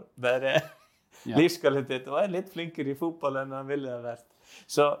får bedre livskvalitet og litt flinkere i fotball enn han ville ha vært.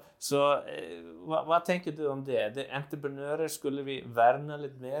 Så hva tenker du om det? Entreprenører, skulle vi verne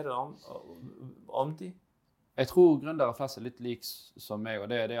litt mer om de? Jeg tror gründere flest litt lik som meg, og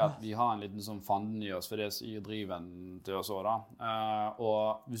det det at vi har en liten sånn fanden i oss, for det gir driven til oss også da.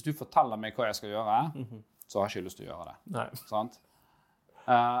 Og hvis du forteller meg hva jeg skal gjøre, så har jeg ikke lyst til å gjøre det. Nei. Sant?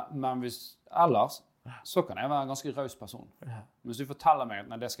 Men hvis ellers, så kan jeg være en ganske raus person. Men hvis du forteller meg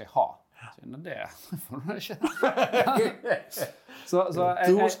at det skal jeg ha, så det får du ikke.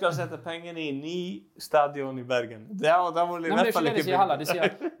 Du skal sette pengene i 9 stadion i Bergen. Da må du i hvert fall ikke begynne. De sier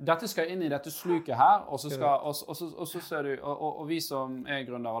at dette skal inn i dette sluket her, og så ser du, og vi som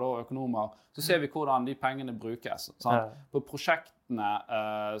gründere og økonomer, så ser vi hvordan de pengene brukes. Sant? På prosjektene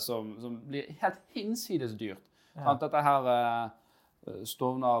som blir helt hinsides dyrt. Sant? Dette her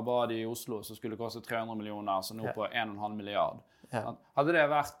Stovner bad i Oslo, så skulle det koste 300 millioner, så nå på 1,5 milliard. Sant? Hadde det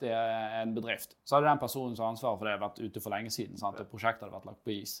vært en bedrift, så hadde den personen som har ansvar for det vært ute for lenge siden, sant? Og prosjektet hadde vært lagt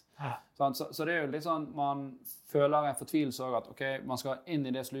på is. Så det er jo litt sånn, man føler en fortvilelse også at, ok, man skal inn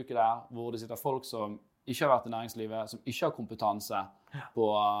i det sluket der, hvor det sitter folk som ikke har vært i næringslivet, som ikke har kompetanse på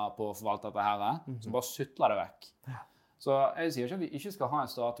å forvalte dette her, som bare suttler det vekk. Så jeg sier ikke at vi ikke skal ha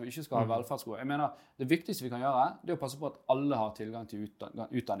en stat, og vi ikke skal ha velferdsgode. Jeg mener, det viktigste vi kan gjøre, det er å passe på at alle har tilgang til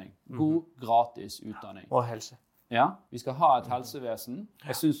utdanning. God, gratis utdanning. Og helse. Ja, vi skal ha et helsevesen.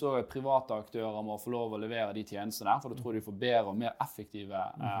 Jeg synes også at private aktører må få lov å levere de tjenestene, for da tror jeg de får bedre og mer effektive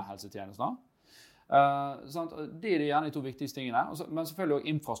helsetjenester. Det er gjerne de to viktigste tingene, men selvfølgelig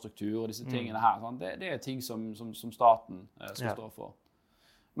også infrastruktur og disse tingene her. Det er ting som staten skal stå for.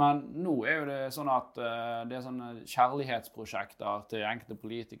 Men nå er jo det sånn at det er sånne kjærlighetsprosjekter til enkelte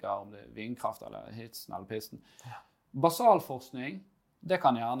politikere, om det er vindkraft eller hitsen eller pisten. Basalforskning, det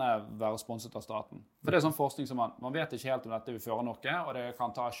kan gjerne være sponset av staten. For det er sånn forskning som man vet ikke helt om dette vil føre noe, og det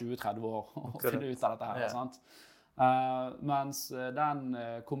kan ta 20-30 år å finne ut av dette her, sant? Mens den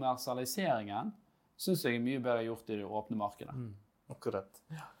kommersialiseringen synes jeg er mye bedre gjort i det åpne markedet. Akkurat.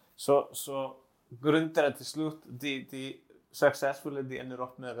 Så grunnen til det til slutt, de successfulle, de ender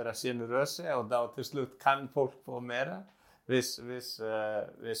opp med å være generøse, og da til slutt kan folk få mer, hvis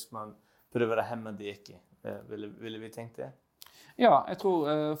man prøver å hemme de ikke. Ville vi tenkt det? Ja, jeg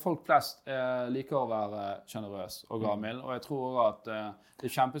tror folk flest liker å være generøs og gammel, og jeg tror også at det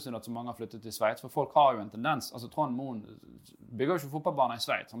er kjempesynd at så mange har flyttet til Sveits, for folk har jo en tendens. Altså Trond Moen bygger jo ikke fotballbane i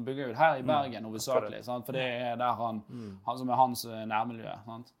Sveits, han bygger jo her i Bergen hovedsakelig, for det er der han som er hans nærmiljø,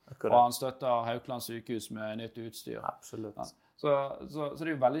 sant? Og han støtter Haukeland sykehus med nytt utstyr. Absolutt. Så det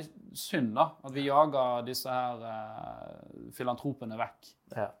er jo veldig synd da, at vi jager disse her filantropene vekk.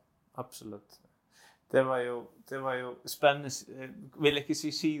 Ja, absolutt. Det var jo spennende, jeg vil ikke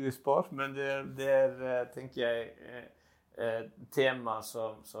si sidespår, men det tenker jeg, tema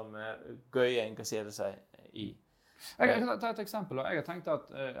som gøy å engasjere seg i. Jeg kan ta et eksempel, og jeg har tenkt at,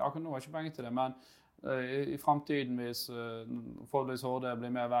 akkurat nå har jeg ikke penger til det, men i fremtiden hvis Horde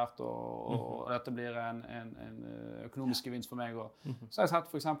blir mer verdt, og dette blir en økonomisk gevinst for meg, så har jeg sett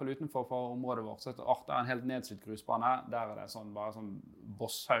for eksempel utenfor området vårt, så det er en helt nedslitt grusbane, der er det bare sånn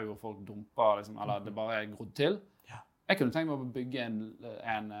bosshaug, og folk dumper, liksom, eller det bare er grodd til. Jeg kunne tenkt meg å bygge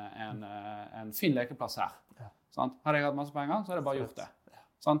en fin lekeplass her. Sant? Hadde jeg hatt masse penger, så hadde jeg bare gjort det.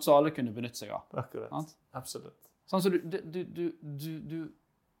 Sant? Så alle kunne benytte seg av. Akkurat, absolutt. Sånn, så du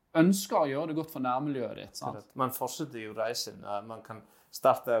ønsker å gjøre det godt for nærmiljøet ditt. Sant? Man fortsetter jo reisen. Man kan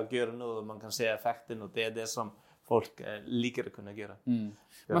starte å gjøre noe, og man kan se effekten, og det er det som folk liker å kunne gjøre.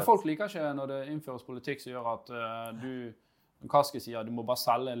 Men folk liker ikke når det innføres politikk som gjør at hva skal jeg si, du må bare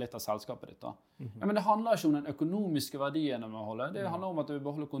selge litt av selskapet ditt da. Ja, men det handler ikke om den økonomiske verdien man holder. Det handler om at du vil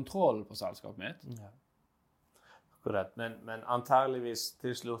beholde kontroll på selskapet mitt. Ja. Akkurat, men antageligvis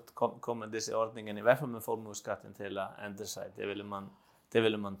til slutt kommer disse ordningene, i hvert fall med formuesskatten, til å endre seg. Det ville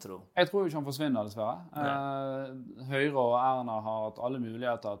man tro. Jeg tror ikke han forsvinner, dessverre. Høyre og Erna har hatt alle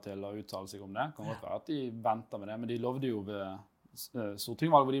muligheter til å uttale seg om det. Kan godt være at de venter med det, men de lovde jo ved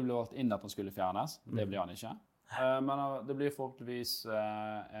stortingvalget hvor de ble valgt inn at han skulle fjernes. Det blir han ikke. Men det blir forhåpentligvis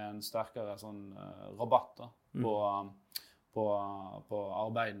en sterkere sånn rabatt da, på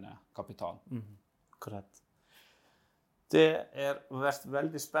arbeidende kapital. Korrekt. Det har vært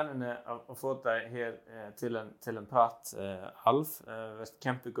veldig spennende å få deg her til en prat, Alf. Det har vært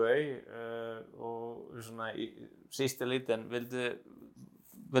kjempegøy. Og sånn, i siste liten, vil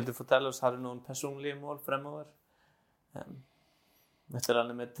du fortelle oss, har du noen personlige mål fremover? Et eller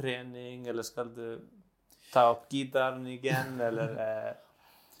annet med trening, eller skal du ta opp gitaren igjen, eller?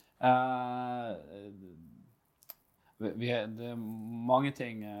 Det er mange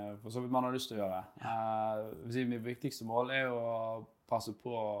ting for så vidt man har lyst til å gjøre. Mitt viktigste mål er å passe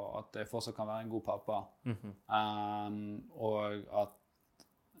på at jeg fortsatt kan være en god pappa. Og at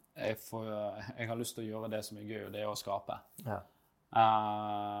jeg har lyst til å gjøre det som er gøy, og det er å skape.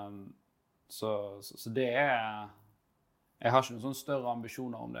 Så det jeg har ikke noen sånn større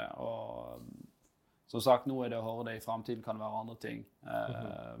ambisjoner om det. Og som sagt, nå er det Horde, i fremtiden kan det være andre ting.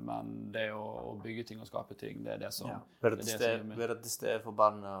 Men det å bygge ting og skape ting, det er det som... Være til sted for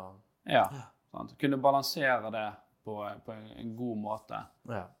barna. Ja, sant. Kunne balansere det på en god måte.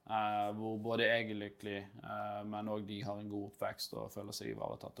 Hvor både jeg er lykkelig, men også de har en god oppvekst og føler seg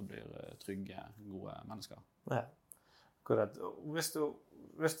ivaretatt og blir trygge, gode mennesker. Ja, korrekt. Hvis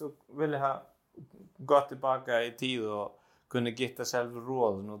du ville ha gått tilbake i tid og kunne gitt deg selv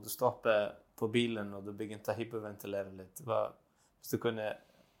råd når du stopper på bilen og du begynte å hyperventilere litt, hvis du kunne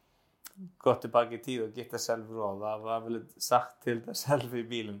gå tilbake i tid og gitt deg selv råd, hva ville du sagt til deg selv i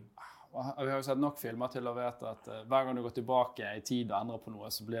bilen? vi har jo sett nok filmer til å vite at hver gang du går tilbake i tid og endrer på noe,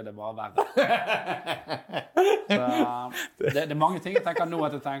 så blir det bare verre. Så, det er mange ting jeg tenker nå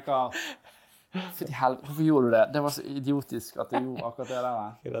at jeg tenker, for helvete, hvorfor gjorde du det? Det var så idiotisk at jeg gjorde akkurat det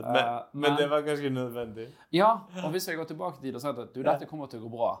der. Men det var ganske nødvendig. Ja, og hvis jeg går tilbake i tid og sier at dette kommer til å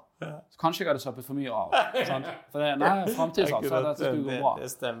gå bra, så kanskje jeg hadde slappet for mye av. Sant? For fremtidsalt så dette skulle gå bra. Det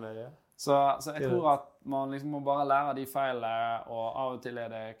stemmer, ja. Så jeg tror at man liksom må bare lære de feilene, og av og til er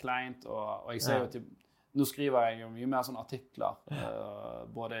det kleint, og jeg ser jo til, nå skriver jeg jo mye mer sånne artikler,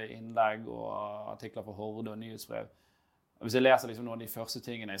 både innlegg og artikler for Horde og nyhetsbrev. Hvis jeg leser liksom noen av de første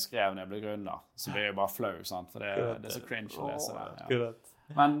tingene jeg skrev når jeg ble Gunnar, så blir jeg bare flau, sant? For det er så cringe å lese det. Ja.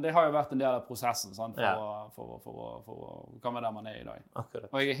 Men det har jo vært en del av prosessen, sant? For å komme der man er i dag. Akkurat.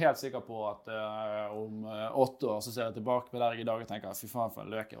 Og jeg er helt sikker på at om 8 år så ser jeg tilbake på der jeg i dag og tenker, fy faen for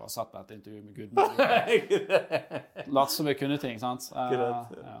en løk jeg har satt på et intervju med Gunnar. Latt som jeg kunne ting, sant?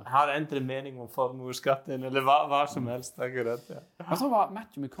 Har endret mening om formueskatten, eller hva som helst, akkurat, ja. Jeg tror det var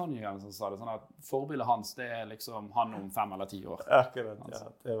Matthew McConaughey som sa det, sånn at forbildet hans, det er liksom han om 5 eller 10 år. Akkurat, ja.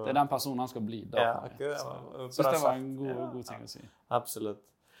 Det er den personen han skal bli da. Ja, akkurat. Så det var en god ting å si. Absolutt.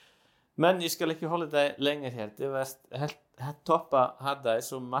 Men jeg skal ikke holde deg lenger helt. Det var helt topp å ha deg,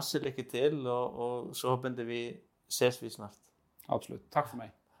 så masse lykke til, og så håper vi ses vi snart. Absolutt. Takk for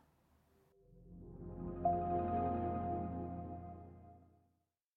meg.